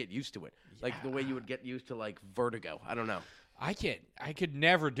they just get used to it. Like the way you would get used to like vertigo. I don't know. I can't. I could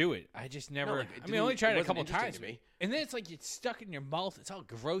never do it. I just never. like, I only tried it a wasn't couple interesting times. to me. And then it's like it's stuck in your mouth. It's all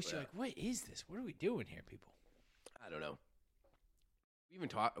gross. You're like, what is this? What are we doing here, people? I don't know. We even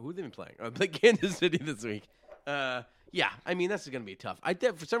who have they been playing? They played Kansas City this week. Yeah, I mean that's going to be tough.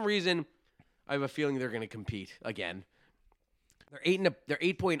 For some reason, I have a feeling they're going to compete again. They're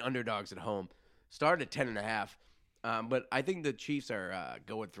 8-point underdogs at home. Started at 10.5, but I think the Chiefs are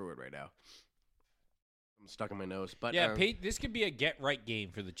going through it right now. I'm stuck in my nose. But Yeah, this could be a get-right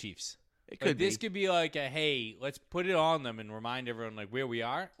game for the Chiefs. it could be. This could be like a, hey, let's put it on them and remind everyone like where we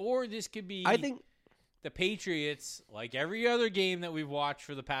are. Or this could be I think. the Patriots, like every other game that we've watched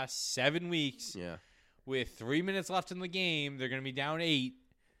for the past 7 weeks, Yeah. with 3 minutes left in the game, they're going to be down 8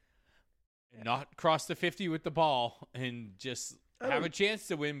 and not cross the 50 with the ball and just have a chance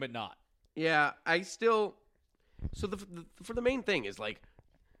to win, but not. Yeah, I still. So for the main thing is like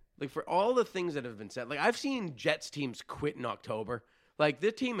for all the things that have been said, like I've seen Jets teams quit in October. Like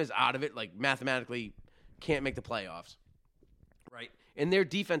this team is out of it. Like mathematically, can't make the playoffs, right? And their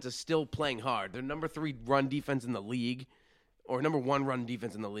defense is still playing hard. They're number 3 run defense in the league, or number 1 run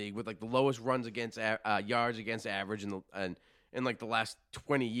defense in the league, with like the lowest runs against yards against average in like the last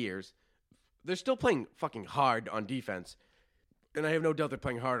 20 years. They're still playing fucking hard on defense. And I have no doubt they're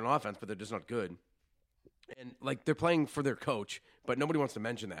playing hard on offense, but they're just not good. And, like, they're playing for their coach, but nobody wants to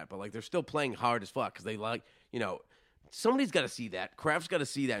mention that. But, like, they're still playing hard as fuck because they like, somebody's got to see that. Kraft's got to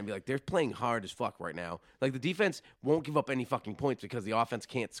see that and be like, they're playing hard as fuck right now. Like, the defense won't give up any fucking points because the offense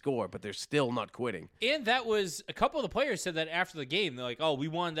can't score, but they're still not quitting. And that was a couple of the players said that after the game. They're like, "Oh, we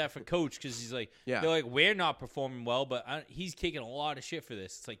wanted that for coach because he's like, they're like, we're not performing well, but he's taking a lot of shit for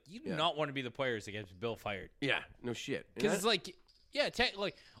this." It's like you do not want to be the players that get Bill fired. Yeah, no shit. Because it's like,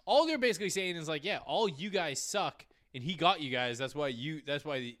 like all they're basically saying is like, yeah, all you guys suck, and he got you guys. That's why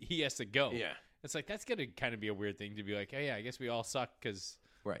he has to go. Yeah. It's like that's gonna kind of be a weird thing to be like, hey, yeah, I guess we all suck because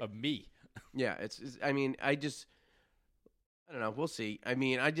of me. Yeah, I mean, I don't know. We'll see. I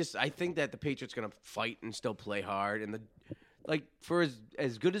mean, I think that the Patriots gonna fight and still play hard, and for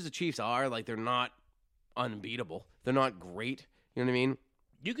as good as the Chiefs are, like they're not unbeatable. They're not great. You know what I mean?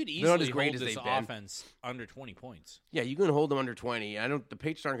 You could They're not easily as great hold as this they've been. offense under 20 points. Yeah, you can hold them under 20. The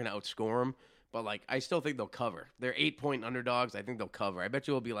Patriots aren't gonna outscore them, but like I still think they'll cover. They're 8-point underdogs. I think they'll cover. I bet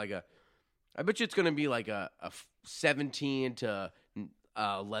you it's gonna be like a 17 to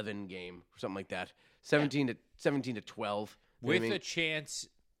 11 game or something like that. 17 to 12. With a chance,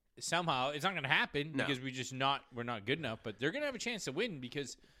 somehow it's not going to happen No. because we're not good enough. But they're going to have a chance to win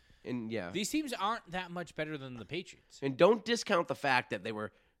because these teams aren't that much better than the Patriots. And don't discount the fact that they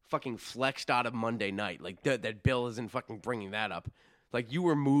were fucking flexed out of Monday night. Like that Bill isn't fucking bringing that up. Like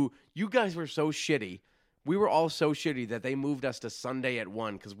you guys were so shitty. We were all so shitty that they moved us to Sunday at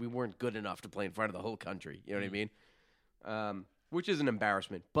 1 because we weren't good enough to play in front of the whole country. You know what I mean? Which is an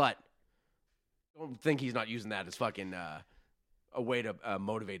embarrassment. But don't think he's not using that as fucking a way to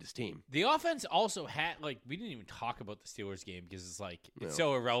motivate his team. The offense also had we didn't even talk about the Steelers game because it's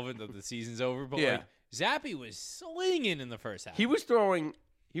so irrelevant that the season's over. But Zappy was slinging in the first half. He was throwing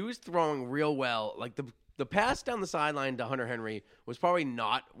real well. Like the pass down the sideline to Hunter Henry was probably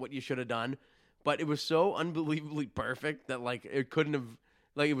not what you should have done. But it was so unbelievably perfect that, like, it couldn't have,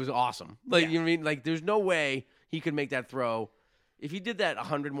 like, it was awesome. Like, you know what I mean? Like, there's no way he could make that throw. If he did that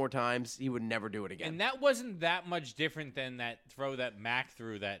 100 more times, he would never do it again. And that wasn't that much different than that throw that Mac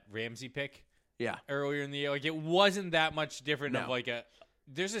threw, that Ramsey pick earlier in the year. Like, it wasn't that much different of, like,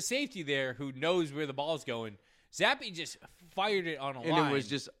 there's a safety there who knows where the ball's going. Zappy just fired it on a line. And it was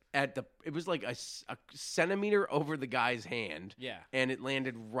just it was like a centimeter over the guy's hand. Yeah. And it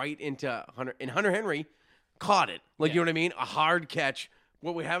landed right into Hunter. And Hunter Henry caught it. Like, you know what I mean? A hard catch.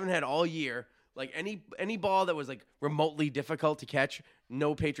 What we haven't had all year. Like, any ball that was, like, remotely difficult to catch,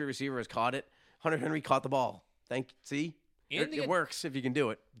 no Patriot receiver has caught it. Hunter Henry caught the ball. See? It works if you can do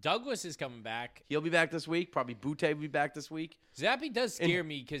it. Douglas is coming back. He'll be back this week. Probably Butte will be back this week. Zappy does scare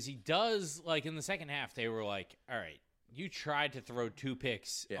me because he does, like, in the second half, they were like, all right, you tried to throw 2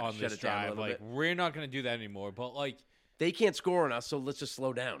 picks on this drive. Like, we're not going to do that anymore. But, like, they can't score on us, so let's just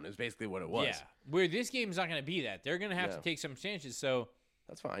slow down is basically what it was. Yeah. Where this game's not going to be that. They're going to have to take some chances. So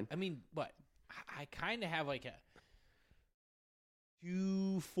that's fine. I mean, what? I kind of have like a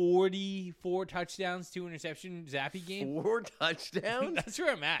 240, 4 touchdowns, 2 interception Zappy game. 4 touchdowns? That's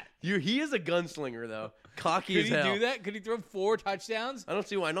where I'm at. He is a gunslinger, though. Cocky as hell. Could he do that? Could he throw 4 touchdowns? I don't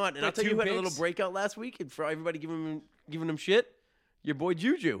see why not. And I'll tell you who had a little breakout last week, and for everybody giving him shit, your boy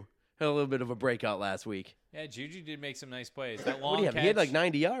Juju had a little bit of a breakout last week. Yeah, Juju did make some nice plays. That long catch. He had like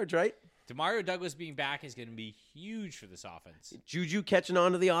 90 yards, right? Demario Douglas being back is going to be huge for this offense. Juju catching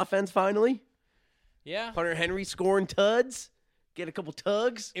on to the offense finally. Yeah. Hunter Henry scoring tuds. Get a couple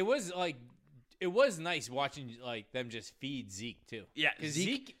tugs. It was nice watching like them just feed Zeke too. Yeah,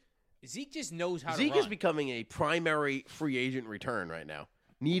 Zeke just knows how to Zeke run. is becoming a primary free agent return right now.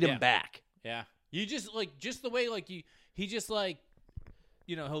 Need him back. Yeah. You just the way he just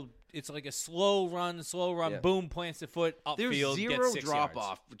it's like a slow run, boom, plants the foot upfield. There's zero gets 6 drop yards.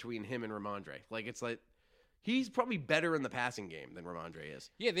 off between him and Ramondre. Like it's like He's probably better in the passing game than Ramondre is.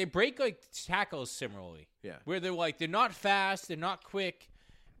 Yeah, they break like tackles similarly. Yeah. Where they're not fast, they're not quick,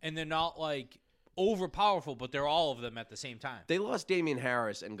 and they're not like over powerful, but they're all of them at the same time. They lost Damian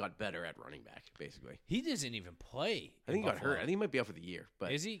Harris and got better at running back, basically. He doesn't even play. I think he got hurt. I think he might be out for the year.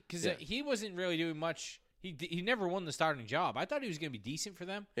 But is he? Because yeah. he wasn't really doing much. He never won the starting job. I thought he was going to be decent for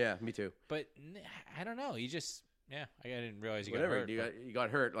them. Yeah, me too. But I don't know. He just I didn't realize he Whatever. got hurt. He got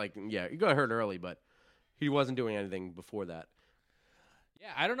hurt. He got hurt early, but he wasn't doing anything before that.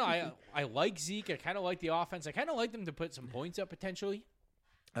 Yeah, I don't know. I like Zeke. I kind of like the offense. I kind of like them to put some points up potentially.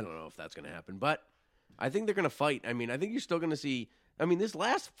 I don't know if that's going to happen, but I think they're going to fight. I mean, I think you're still going to see. I mean, this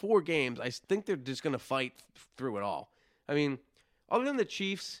last 4 games, I think they're just going to fight through it all. I mean, other than the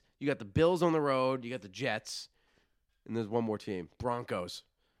Chiefs, you got the Bills on the road, you got the Jets, and there's one more team, Broncos.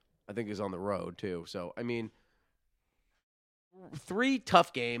 I think is on the road too. So I mean, 3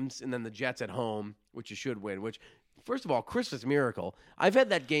 tough games, and then the Jets at home, which you should win. Which, first of all, Christmas miracle. I've had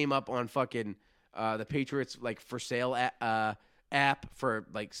that game up on fucking the Patriots for sale app for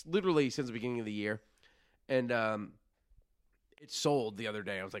literally since the beginning of the year, and it sold the other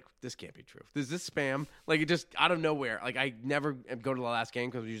day. I was like, this can't be true. Is this spam? It just out of nowhere. I never go to the last game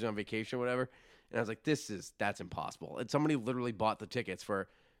because I was usually on vacation or whatever, and I was like, that's impossible. And somebody literally bought the tickets for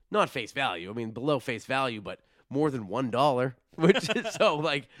not face value. I mean, below face value, but more than $1, which is so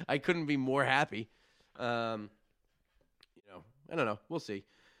I couldn't be more happy. I don't know. We'll see.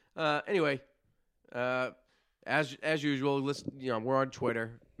 Anyway, as usual, listen. We're on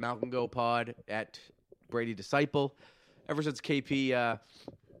Twitter, Malcolm Go Pod at Brady Disciple. Ever since KP,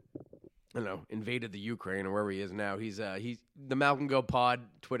 invaded the Ukraine or wherever he is now, he's the Malcolm Go Pod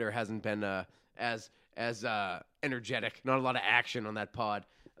Twitter hasn't been as energetic. Not a lot of action on that pod.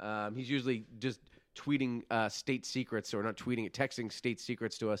 He's usually just tweeting state secrets, or not tweeting it, texting state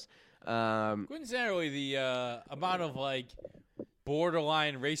secrets to us. Coincidentally, the amount of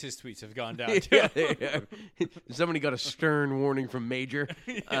borderline racist tweets have gone down. Yeah. Somebody got a stern warning from Major.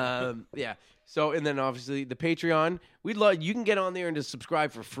 Yeah. So, and then obviously the Patreon. You can get on there and just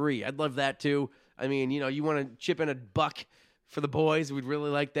subscribe for free. I'd love that too. I mean, you want to chip in $1 for the boys. We'd really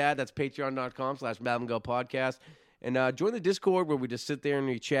like that. That's patreon.com/MalcolmGoPodcast. And join the Discord where we just sit there and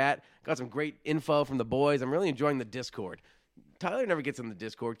we chat. Got some great info from the boys. I'm really enjoying the Discord. Tyler never gets in the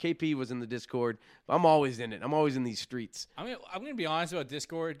Discord. KP was in the Discord. But I'm always in it. I'm always in these streets. I'm gonna be honest about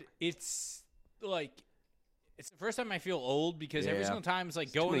Discord. It's the first time I feel old because every single time it's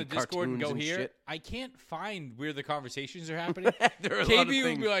go in the Discord and go here. Shit. I can't find where the conversations are happening. There are a lot of KP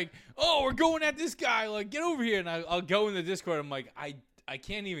things. would be like, "Oh, we're going at this guy. Get over here," and I'll go in the Discord. I'm like, I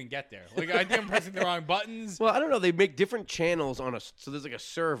can't even get there. I think I'm pressing the wrong buttons. Well, I don't know. They make different channels so there's a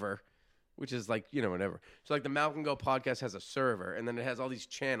server, which is whatever. So the Malcolm Go podcast has a server, and then it has all these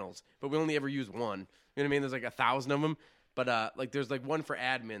channels, but we only ever use one. You know what I mean? There's 1,000 of them, but there's one for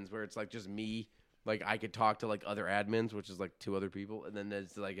admins where it's just me. I could talk to other admins, which is 2 other people, and then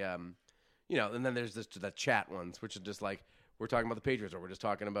there's and then there's the chat ones, which is just we're talking about the Patriots, or we're just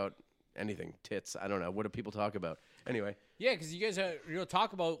talking about anything, tits. I don't know. What do people talk about? Anyway. Yeah, because you guys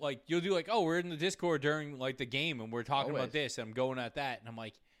talk about you'll do oh, we're in the Discord during the game and we're talking about this and I'm going at that and I'm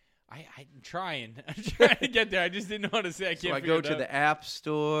like, I'm trying to get there. I just didn't know how to say. I can't. So I go to the App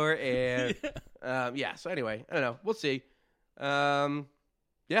Store and yeah. So anyway, I don't know. We'll see. Yeah,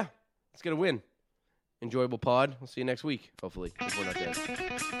 let's get a win. Enjoyable pod. We'll see you next week. Hopefully, if we're not dead.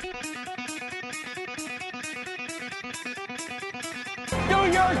 Do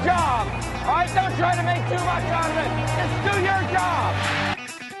your job. All right, don't try to make too much out of it. Just do your job.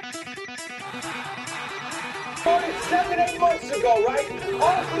 7-8 months ago, right?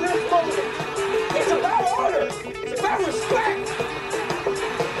 All for this moment. It's about honor. It's about respect.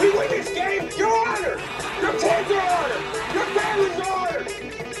 We win this game, you're honored. Your kids are honored. Your family's honored.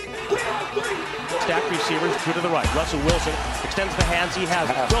 We are three. Stack receivers, 2 to the right. Russell Wilson extends the hands he has.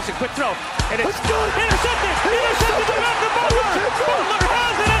 Wilson, quick throw. And it's intercepted. Intercepted by Malcolm Butler. Butler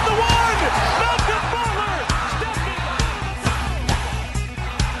has it at the 1. Malcolm Butler stepping.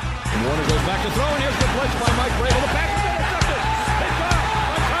 Warner goes back to throw, and here's the blitz by Mike Vrabel. The pass is intercepted. They got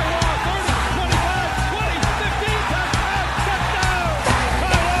by Tyrone. 30, 25, 20, 15, touchdown.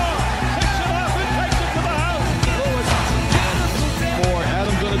 Tyrone picks it up and takes it to the house. For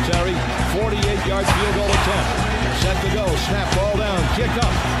Adam Vinatieri, 48-yard field goal attempt. Set to go. Snap, ball down. Kick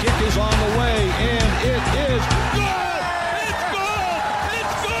up. Kick is on the way, and it is good. It's good.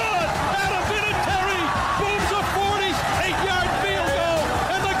 It's good. Adam Vinatieri booms a 48-yard field goal,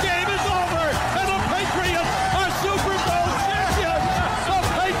 and the game is over. And the Patriots are Super Bowl champions. The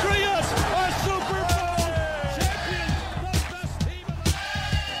Patriots are Super Bowl champions. The best team in the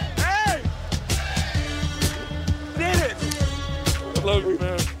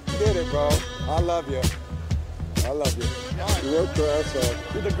did it, bro. I love you. I love you. You're awesome.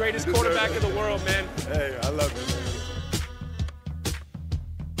 You're the greatest quarterback in the world, man. Hey, I love you, man.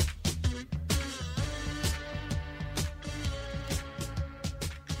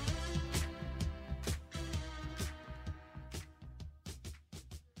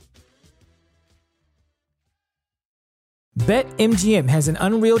 BetMGM has an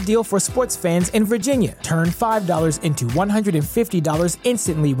unreal deal for sports fans in Virginia. Turn $5 into $150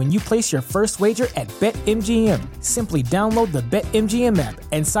 instantly when you place your first wager at BetMGM. Simply download the BetMGM app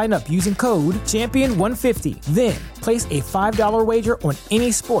and sign up using code Champion150. Then, place a $5 wager on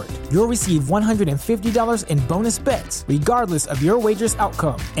any sport. You'll receive $150 in bonus bets, regardless of your wager's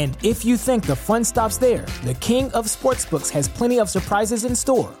outcome. And if you think the fun stops there, the King of Sportsbooks has plenty of surprises in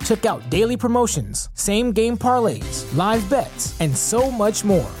store. Check out daily promotions, same-game parlays, live bets, and so much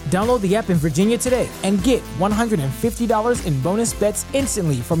more. Download the app in Virginia today and get $150 in bonus bets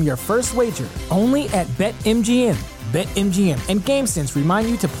instantly from your first wager. Only at BetMGM. BetMGM and GameSense remind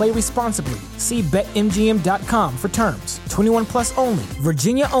you to play responsibly. See BetMGM.com for terms. 21 plus only.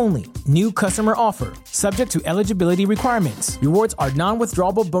 Virginia only. New customer offer. Subject to eligibility requirements. Rewards are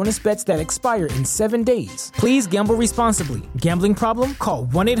non-withdrawable bonus bets that expire in 7 days. Please gamble responsibly. Gambling problem? Call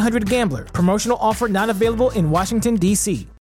 1-800-GAMBLER. Promotional offer not available in Washington, D.C.